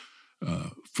grounds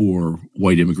for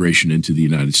white immigration into the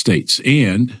United States.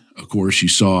 And, of course, you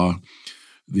saw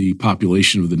the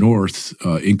population of the North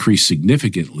increase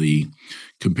significantly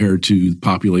compared to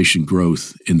population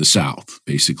growth in the South,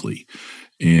 basically.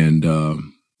 And,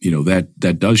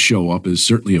 that does show up as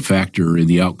certainly a factor in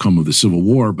the outcome of the Civil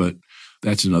War, but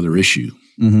that's another issue.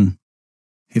 Mm-hmm.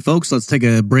 Hey, folks, let's take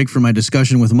a break from my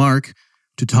discussion with Mark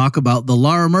to talk about the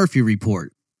Laura Murphy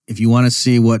Report. If you want to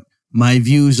see what my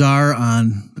views are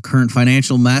on the current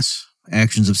financial mess,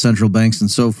 actions of central banks, and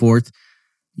so forth,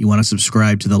 you want to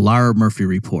subscribe to the Laura Murphy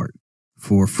Report.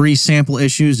 For free sample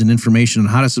issues and information on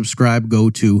how to subscribe,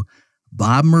 go to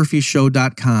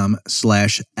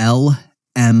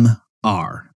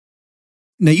bobmurphyshow.com/LMR.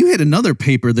 Now, you had another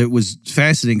paper that was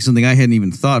fascinating, something I hadn't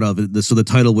even thought of. So the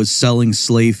title was Selling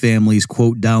Slave Families,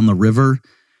 quote, Down the River.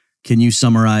 Can you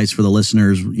summarize for the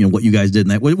listeners, what you guys did in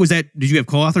that? Was that, did you have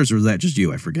co-authors or was that just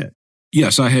you? I forget.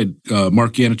 Yes, I had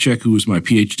Mark Janacek, who was my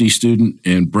PhD student,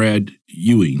 and Brad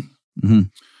Ewing,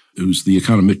 who's the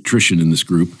econometrician in this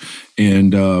group.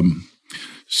 And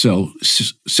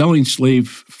selling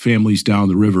slave families down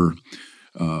the river,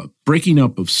 breaking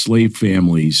up of slave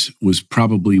families was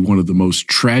probably one of the most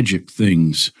tragic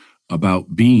things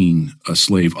about being a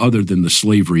slave, other than the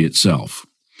slavery itself.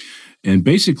 And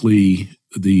basically,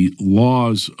 the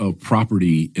laws of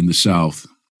property in the South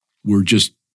were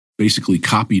just basically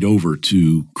copied over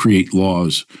to create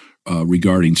laws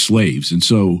regarding slaves. And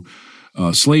so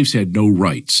slaves had no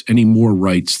rights, any more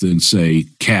rights than, say,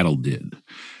 cattle did.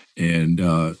 And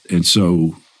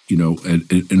so,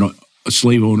 a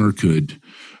slave owner could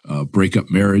break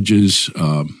up marriages,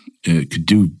 could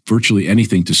do virtually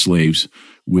anything to slaves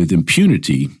with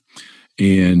impunity.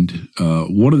 And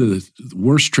one of the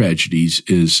worst tragedies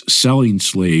is selling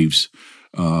slaves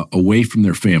away from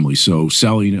their family. So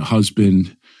selling a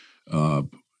husband and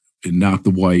not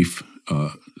the wife,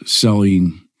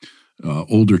 selling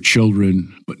older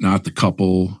children but not the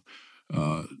couple.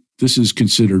 This is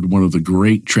considered one of the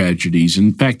great tragedies.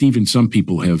 In fact, even some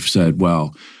people have said,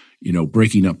 well,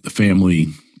 breaking up the family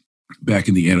back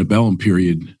in the antebellum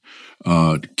period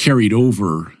carried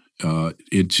over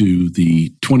into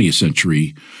the 20th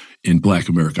century in Black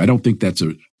America. I don't think that's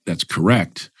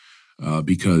correct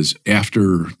because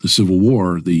after the Civil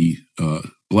War, the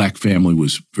Black family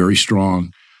was very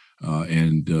strong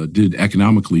and did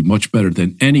economically much better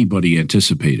than anybody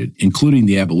anticipated, including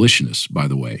the abolitionists, by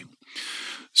the way.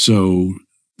 So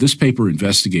this paper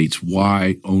investigates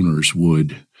why owners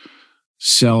would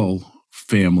sell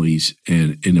families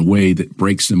in a way that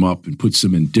breaks them up and puts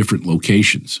them in different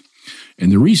locations.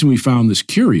 And the reason we found this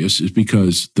curious is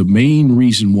because the main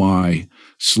reason why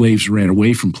slaves ran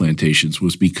away from plantations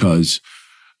was because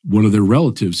one of their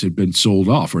relatives had been sold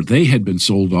off, or they had been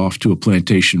sold off to a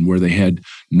plantation where they had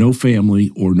no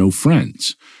family or no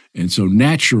friends. And so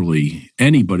naturally,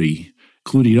 anybody,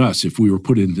 including us, if we were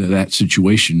put into that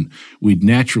situation, we'd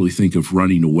naturally think of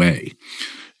running away.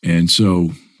 And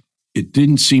so it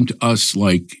didn't seem to us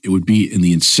like it would be in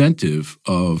the incentive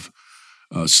of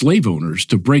slave owners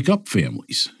to break up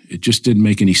families. It just didn't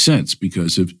make any sense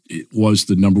because it was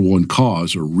the number one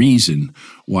cause or reason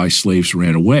why slaves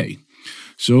ran away.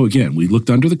 So again, we looked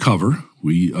under the cover.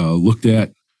 We looked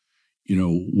at,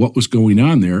 what was going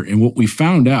on there. And what we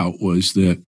found out was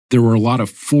that there were a lot of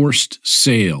forced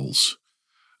sales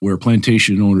where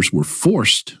plantation owners were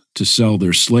forced to sell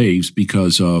their slaves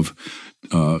because of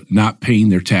not paying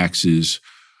their taxes,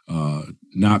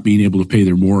 not being able to pay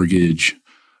their mortgage,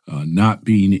 not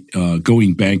being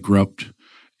going bankrupt.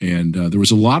 And there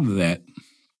was a lot of that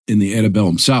in the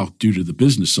antebellum South due to the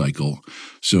business cycle.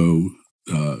 So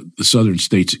the southern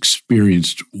states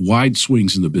experienced wide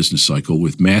swings in the business cycle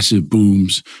with massive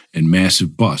booms and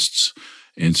massive busts.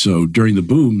 And so during the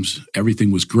booms,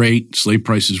 everything was great. Slave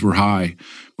prices were high.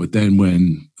 But then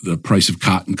when the price of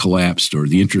cotton collapsed or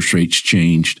the interest rates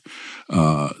changed,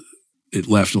 it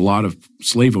left a lot of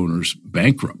slave owners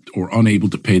bankrupt or unable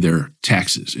to pay their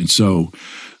taxes. And so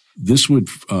this would,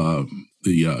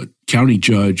 the county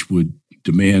judge would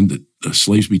demand that the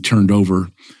slaves be turned over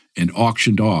and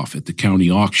auctioned off at the county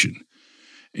auction.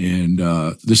 And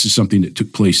this is something that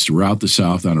took place throughout the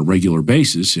South on a regular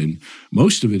basis. And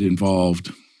most of it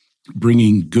involved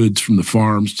bringing goods from the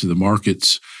farms to the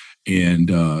markets and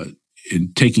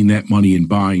taking that money and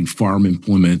buying farm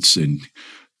implements and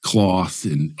cloth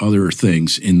and other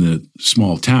things in the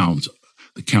small towns,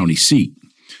 the county seat.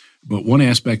 But one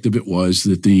aspect of it was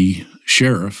that the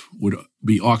sheriff would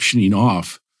be auctioning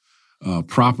off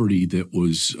property that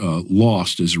was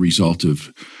lost as a result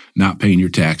of not paying your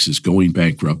taxes, going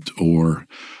bankrupt, or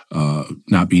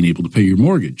not being able to pay your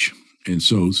mortgage. And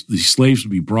so the slaves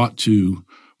would be brought to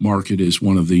market as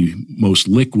one of the most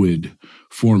liquid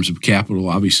forms of capital.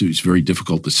 Obviously, it's very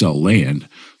difficult to sell land.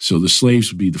 So the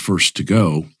slaves would be the first to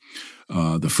go,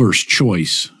 the first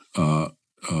choice of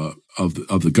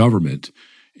the government.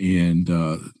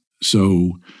 And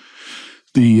so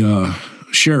the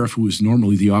sheriff, who was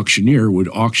normally the auctioneer, would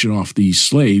auction off these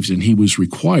slaves, and he was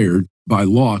required by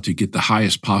law to get the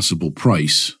highest possible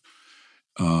price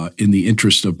in the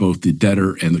interest of both the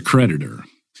debtor and the creditor.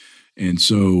 And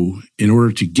so in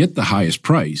order to get the highest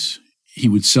price, he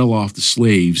would sell off the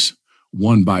slaves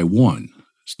one by one.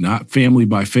 It's not family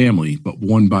by family, but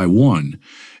one by one.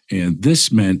 And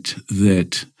this meant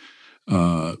that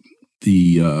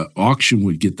the auction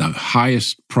would get the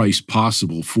highest price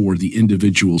possible for the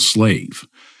individual slave,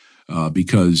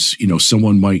 because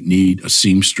someone might need a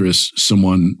seamstress,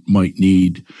 someone might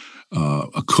need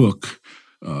a cook,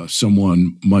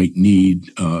 someone might need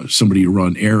somebody to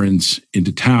run errands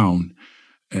into town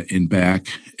and back.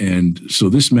 And so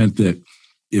this meant that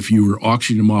if you were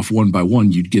auctioning them off one by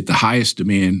one, you'd get the highest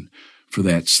demand for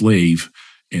that slave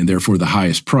and therefore the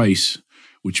highest price,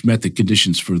 which met the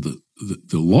conditions for the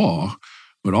law,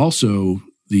 but also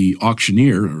the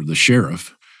auctioneer or the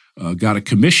sheriff got a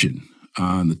commission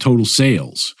on the total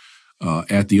sales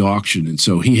at the auction. And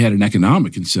so he had an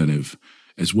economic incentive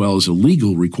as well as a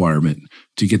legal requirement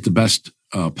to get the best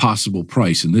possible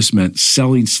price. And this meant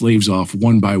selling slaves off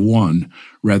one by one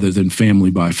rather than family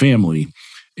by family.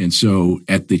 And so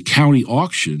at the county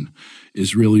auction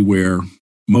is really where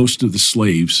most of the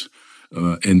slaves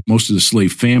and most of the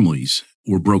slave families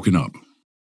were broken up.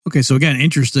 Okay, so again,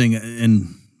 interesting, and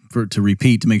to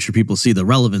repeat, to make sure people see the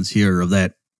relevance here of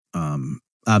that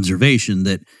observation,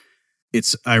 that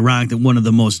it's ironic that one of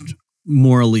the most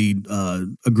morally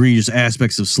egregious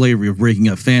aspects of slavery, of breaking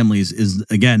up families, is,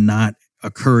 again, not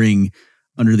occurring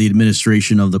under the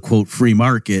administration of the, quote, free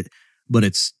market, but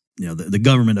it's the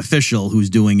government official who's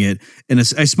doing it. And I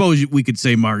suppose we could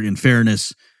say, Mark, in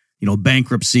fairness,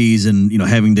 bankruptcies and,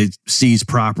 having to seize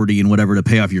property and whatever to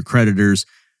pay off your creditors,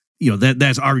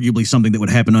 that's arguably something that would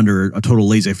happen under a total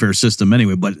laissez-faire system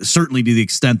anyway, but certainly to the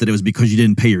extent that it was because you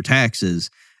didn't pay your taxes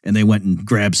and they went and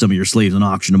grabbed some of your slaves and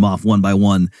auctioned them off one by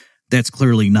one, that's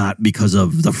clearly not because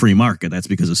of the free market. That's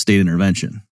because of state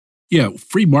intervention. Yeah,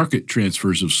 free market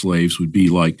transfers of slaves would be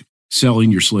like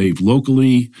selling your slave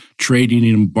locally, trading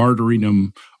them, bartering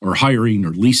them, or hiring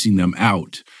or leasing them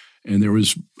out. And there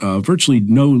was virtually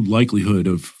no likelihood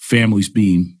of families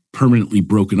being permanently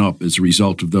broken up as a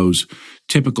result of those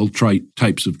typical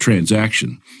types of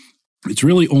transaction. It's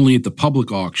really only at the public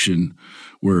auction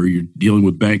where you're dealing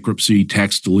with bankruptcy,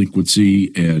 tax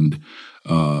delinquency, and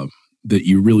that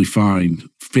you really find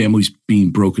families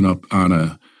being broken up on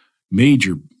a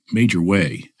major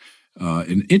way.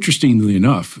 And interestingly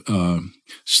enough,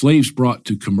 slaves brought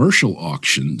to commercial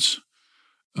auctions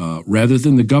rather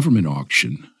than the government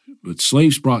auction, but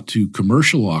slaves brought to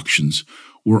commercial auctions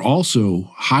were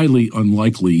also highly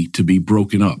unlikely to be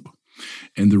broken up.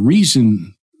 And the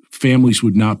reason families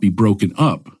would not be broken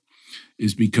up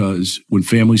is because when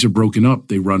families are broken up,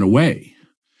 they run away.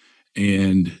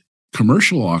 And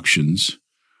commercial auctions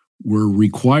were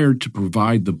required to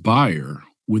provide the buyer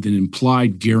with an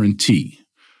implied guarantee.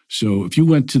 So if you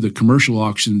went to the commercial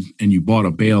auction and you bought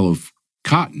a bale of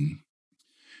cotton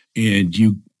and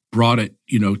you brought it,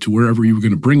 to wherever you were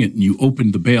going to bring it, and you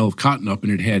opened the bale of cotton up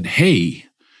and it had hay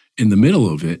in the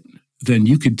middle of it, then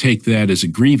you could take that as a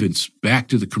grievance back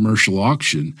to the commercial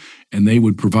auction and they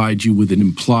would provide you with an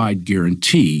implied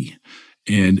guarantee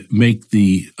and make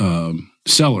the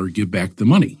seller give back the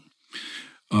money.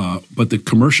 But the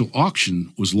commercial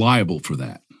auction was liable for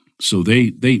that. So they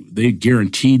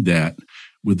guaranteed that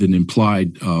with an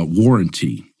implied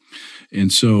warranty.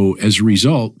 And so as a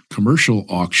result, commercial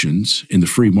auctions in the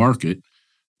free market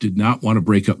did not want to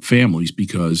break up families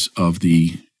because of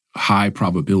the high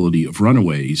probability of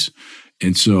runaways.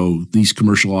 And so these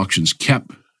commercial auctions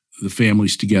kept the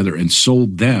families together and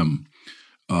sold them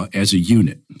as a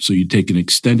unit. So you take an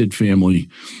extended family,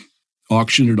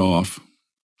 auction it off,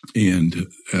 and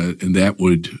that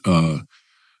would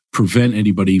prevent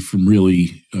anybody from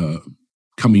really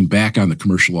coming back on the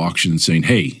commercial auction and saying,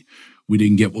 hey, we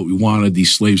didn't get what we wanted,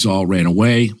 these slaves all ran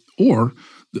away, or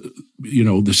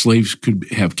the slaves could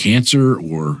have cancer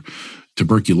or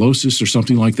tuberculosis or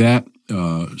something like that.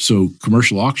 So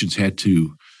commercial auctions had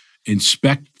to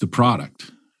inspect the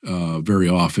product very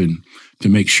often to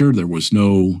make sure there was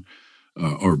no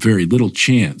or very little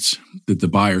chance that the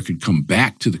buyer could come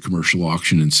back to the commercial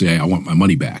auction and say, I want my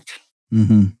money back.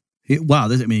 Mm-hmm. Wow.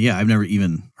 I've never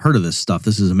even heard of this stuff.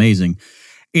 This is amazing.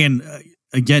 And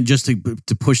again, just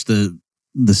to push the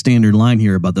standard line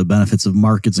here about the benefits of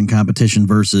markets and competition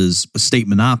versus a state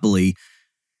monopoly,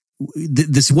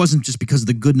 this wasn't just because of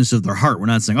the goodness of their heart. We're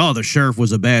not saying, oh, the sheriff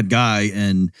was a bad guy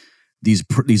and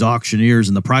these auctioneers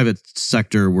in the private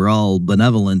sector were all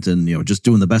benevolent and just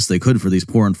doing the best they could for these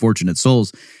poor unfortunate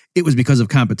souls. It was because of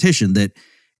competition that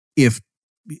if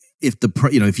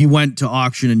you went to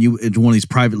auction and you into one of these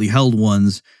privately held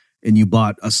ones and you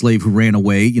bought a slave who ran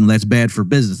away, that's bad for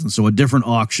business. And so a different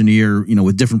auctioneer,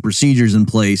 with different procedures in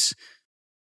place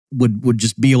would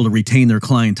just be able to retain their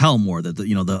clientele more, that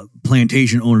the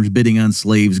plantation owners bidding on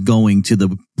slaves going to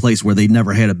the place where they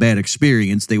never had a bad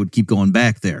experience, they would keep going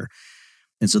back there.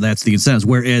 And so that's the incentives.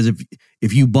 Whereas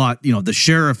if you bought, the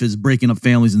sheriff is breaking up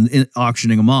families and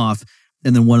auctioning them off,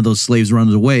 and then one of those slaves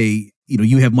runs away,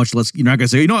 you have much less, you're not going to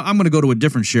say, I'm going to go to a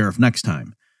different sheriff next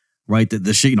time, right? That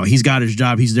he's got his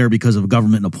job, he's there because of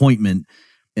government appointment.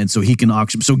 And so he can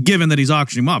auction. So given that he's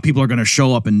auctioning them off, people are going to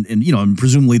show up and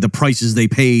presumably the prices they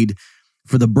paid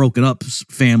for the broken up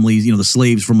families, the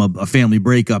slaves from a family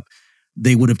breakup,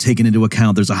 they would have taken into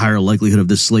account there's a higher likelihood of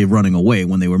this slave running away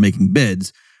when they were making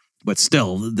bids. But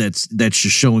still, that's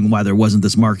just showing why there wasn't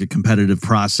this market competitive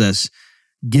process,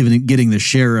 getting the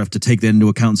sheriff to take that into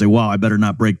account and say, wow, I better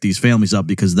not break these families up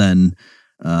because then,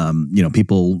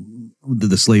 people,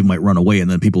 the slave might run away and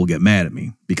then people will get mad at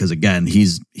me because, again,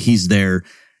 he's there.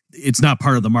 It's not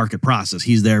part of the market process.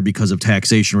 He's there because of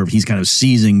taxation, or he's kind of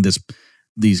seizing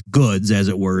these goods, as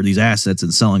it were, these assets,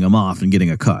 and selling them off and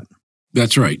getting a cut.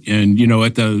 That's right. And,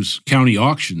 at those county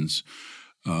auctions,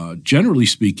 generally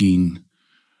speaking,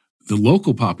 the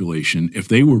local population, if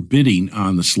they were bidding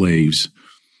on the slaves,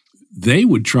 they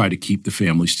would try to keep the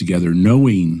families together,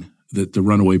 knowing that the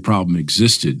runaway problem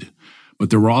existed.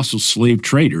 But there were also slave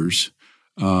traders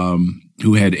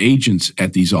who had agents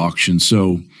at these auctions.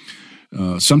 So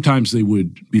sometimes they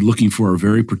would be looking for a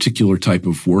very particular type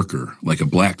of worker, like a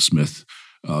blacksmith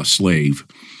slave.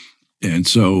 And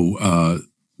so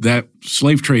that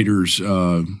slave traders,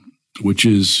 which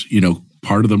is,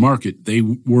 part of the market, they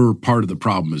were part of the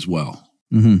problem as well.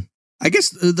 Mm-hmm. I guess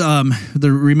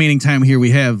the remaining time here we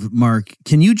have, Mark,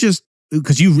 can you just,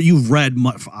 because you've read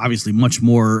obviously much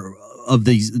more of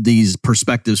these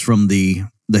perspectives from the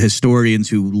historians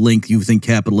who you think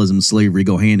capitalism and slavery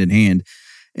go hand in hand,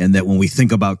 and that when we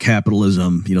think about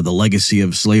capitalism, the legacy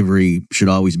of slavery should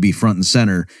always be front and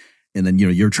center, and then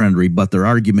you're trying to rebut their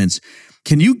arguments.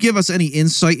 Can you give us any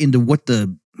insight into what I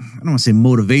don't want to say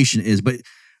motivation is, but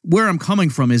where I'm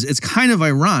coming from is it's kind of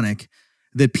ironic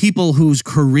that people whose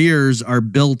careers are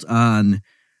built on,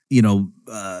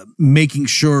 making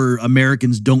sure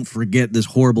Americans don't forget this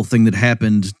horrible thing that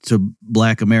happened to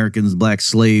Black Americans, Black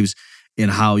slaves, and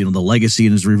how, the legacy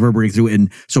is reverberating through.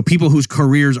 And so people whose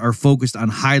careers are focused on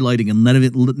highlighting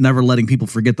and never letting people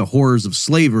forget the horrors of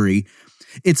slavery,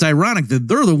 it's ironic that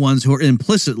they're the ones who are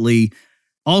implicitly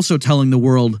also telling the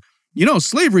world,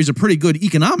 slavery is a pretty good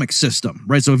economic system,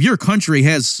 right? So if your country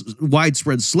has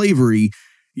widespread slavery,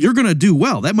 you're going to do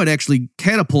well. That might actually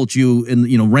catapult you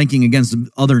in, ranking against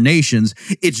other nations.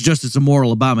 It's a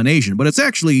moral abomination, but it's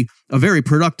actually a very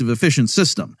productive, efficient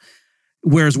system.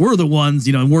 Whereas we're the ones,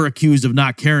 and we're accused of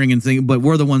not caring and things, but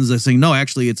we're the ones that say, no,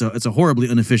 actually it's a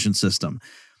horribly inefficient system.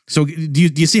 So do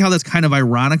you see how that's kind of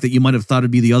ironic that you might have thought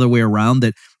it'd be the other way around?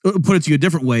 That, put it to you a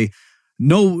different way,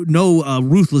 no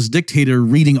ruthless dictator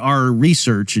reading our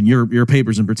research and your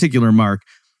papers in particular, Mark,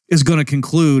 is going to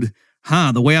conclude,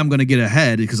 the way I'm going to get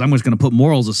ahead, because I'm just going to put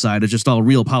morals aside, it's just all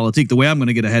realpolitik. The way I'm going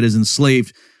to get ahead is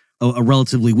enslave a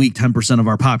relatively weak 10% of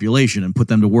our population and put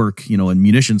them to work, in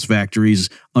munitions factories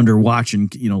under watch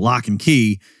and, lock and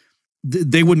key.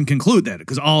 They wouldn't conclude that,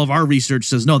 because all of our research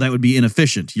says, no, that would be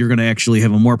inefficient. You're going to actually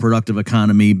have a more productive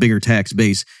economy, bigger tax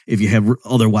base if you have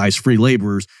otherwise free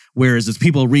laborers. Whereas it's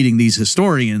people reading these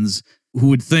historians who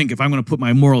would think, if I'm going to put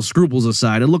my moral scruples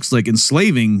aside, it looks like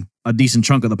enslaving a decent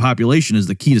chunk of the population is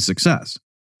the key to success.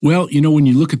 Well, when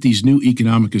you look at these new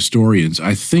economic historians,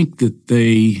 I think that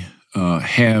they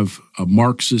have a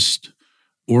Marxist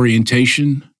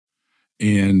orientation,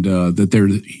 and that they're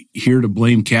here to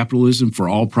blame capitalism for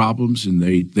all problems, and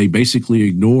they basically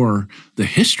ignore the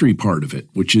history part of it,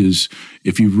 which is,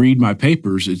 if you read my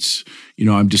papers, it's,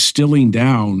 I'm distilling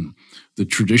down the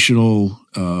traditional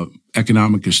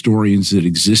economic historians that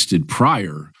existed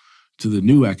prior to the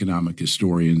new economic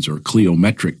historians or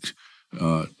cliometric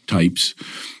types,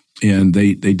 and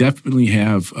they definitely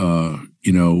have a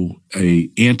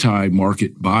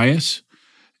anti-market bias.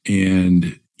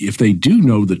 And if they do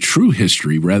know the true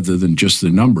history rather than just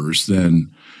the numbers,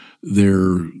 then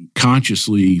they're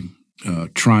consciously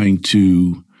trying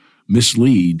to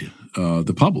mislead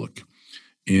the public.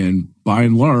 And by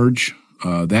and large,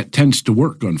 that tends to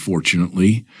work,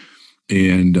 unfortunately.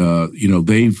 And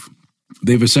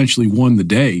they've essentially won the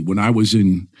day. When I was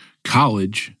in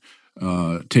college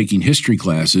taking history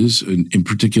classes, in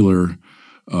particular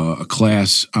a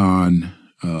class on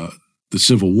the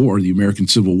Civil War, the American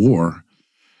Civil War,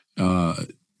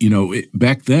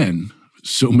 back then,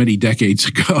 so many decades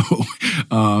ago,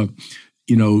 I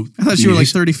thought you were like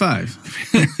 35.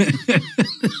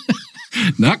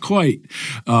 Not quite.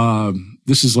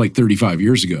 This is like 35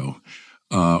 years ago,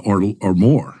 or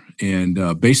more.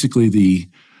 And basically, the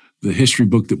history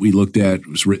book that we looked at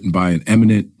was written by an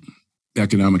eminent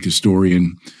economic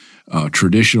historian,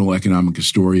 traditional economic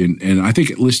historian, and I think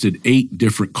it listed 8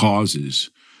 different causes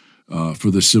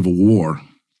for the Civil War.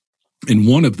 And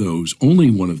only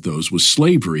one of those was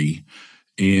slavery,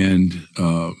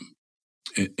 but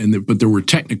there were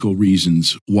technical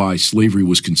reasons why slavery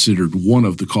was considered one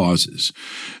of the causes.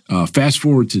 Fast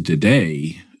forward to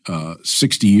today,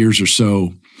 60 years or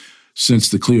so since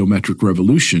the Cliometric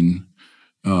Revolution,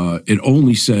 it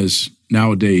only says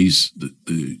nowadays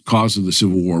the cause of the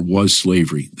Civil War was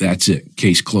slavery. That's it.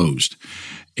 Case closed.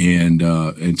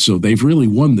 And so they've really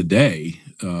won the day.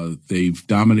 They've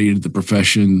dominated the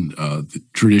profession. The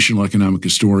traditional economic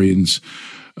historians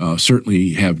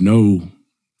certainly have no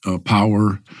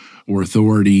power or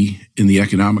authority in the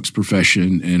economics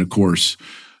profession. And of course,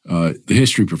 the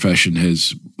history profession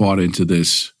has bought into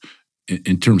this,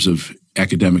 in terms of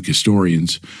academic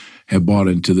historians, have bought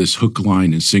into this hook,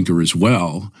 line, and sinker as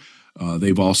well.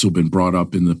 They've also been brought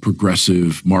up in the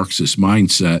progressive Marxist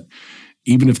mindset,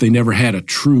 even if they never had a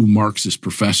true Marxist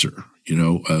professor. A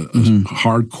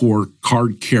hardcore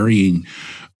card-carrying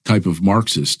type of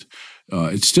Marxist.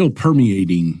 It's still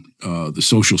permeating the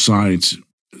social science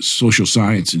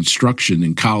instruction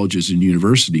in colleges and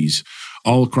universities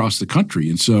all across the country.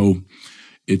 And so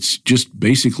it's just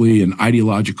basically an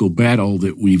ideological battle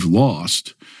that we've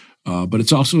lost, but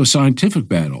it's also a scientific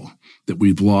battle that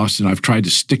we've lost, and I've tried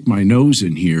to stick my nose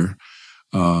in here.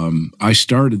 I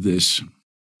started this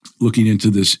looking into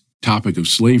this topic of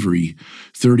slavery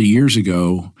 30 years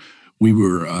ago. We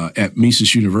were at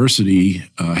Mises University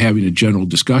having a general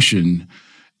discussion,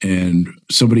 and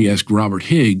somebody asked Robert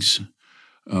Higgs,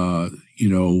 why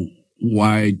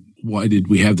did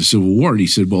we have the Civil War? And he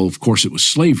said, well, of course it was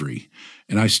slavery.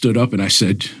 And I stood up and I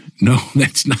said, no,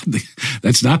 that's not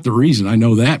the reason. I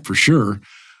know that for sure.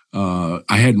 I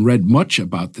hadn't read much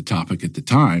about the topic at the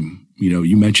time.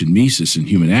 You mentioned Mises and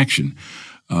human action,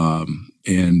 and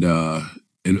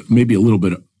maybe a little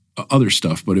bit of other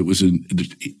stuff, but it was an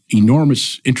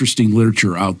enormous, interesting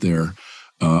literature out there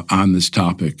on this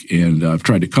topic, and I've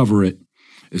tried to cover it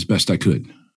as best I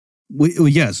could.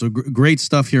 So great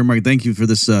stuff here, Mark. Thank you for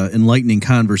this enlightening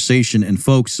conversation. And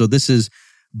folks, so this is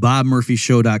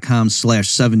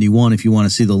bobmurphyshow.com/71 if you want to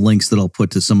see the links that I'll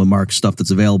put to some of Mark's stuff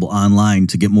that's available online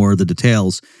to get more of the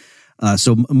details.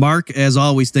 So Mark, as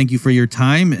always, thank you for your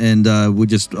time, and we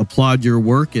just applaud your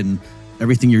work and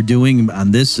everything you're doing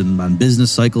on this and on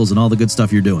business cycles and all the good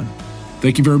stuff you're doing.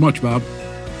 Thank you very much, Bob.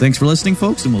 Thanks for listening,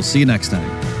 folks, and we'll see you next time.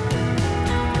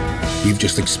 You've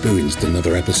just experienced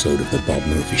another episode of The Bob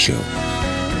Murphy Show,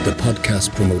 the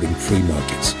podcast promoting free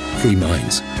markets, free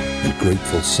minds, and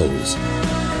grateful souls.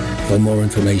 For more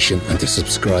information and to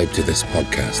subscribe to this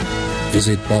podcast,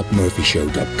 visit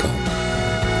bobmurphyshow.com.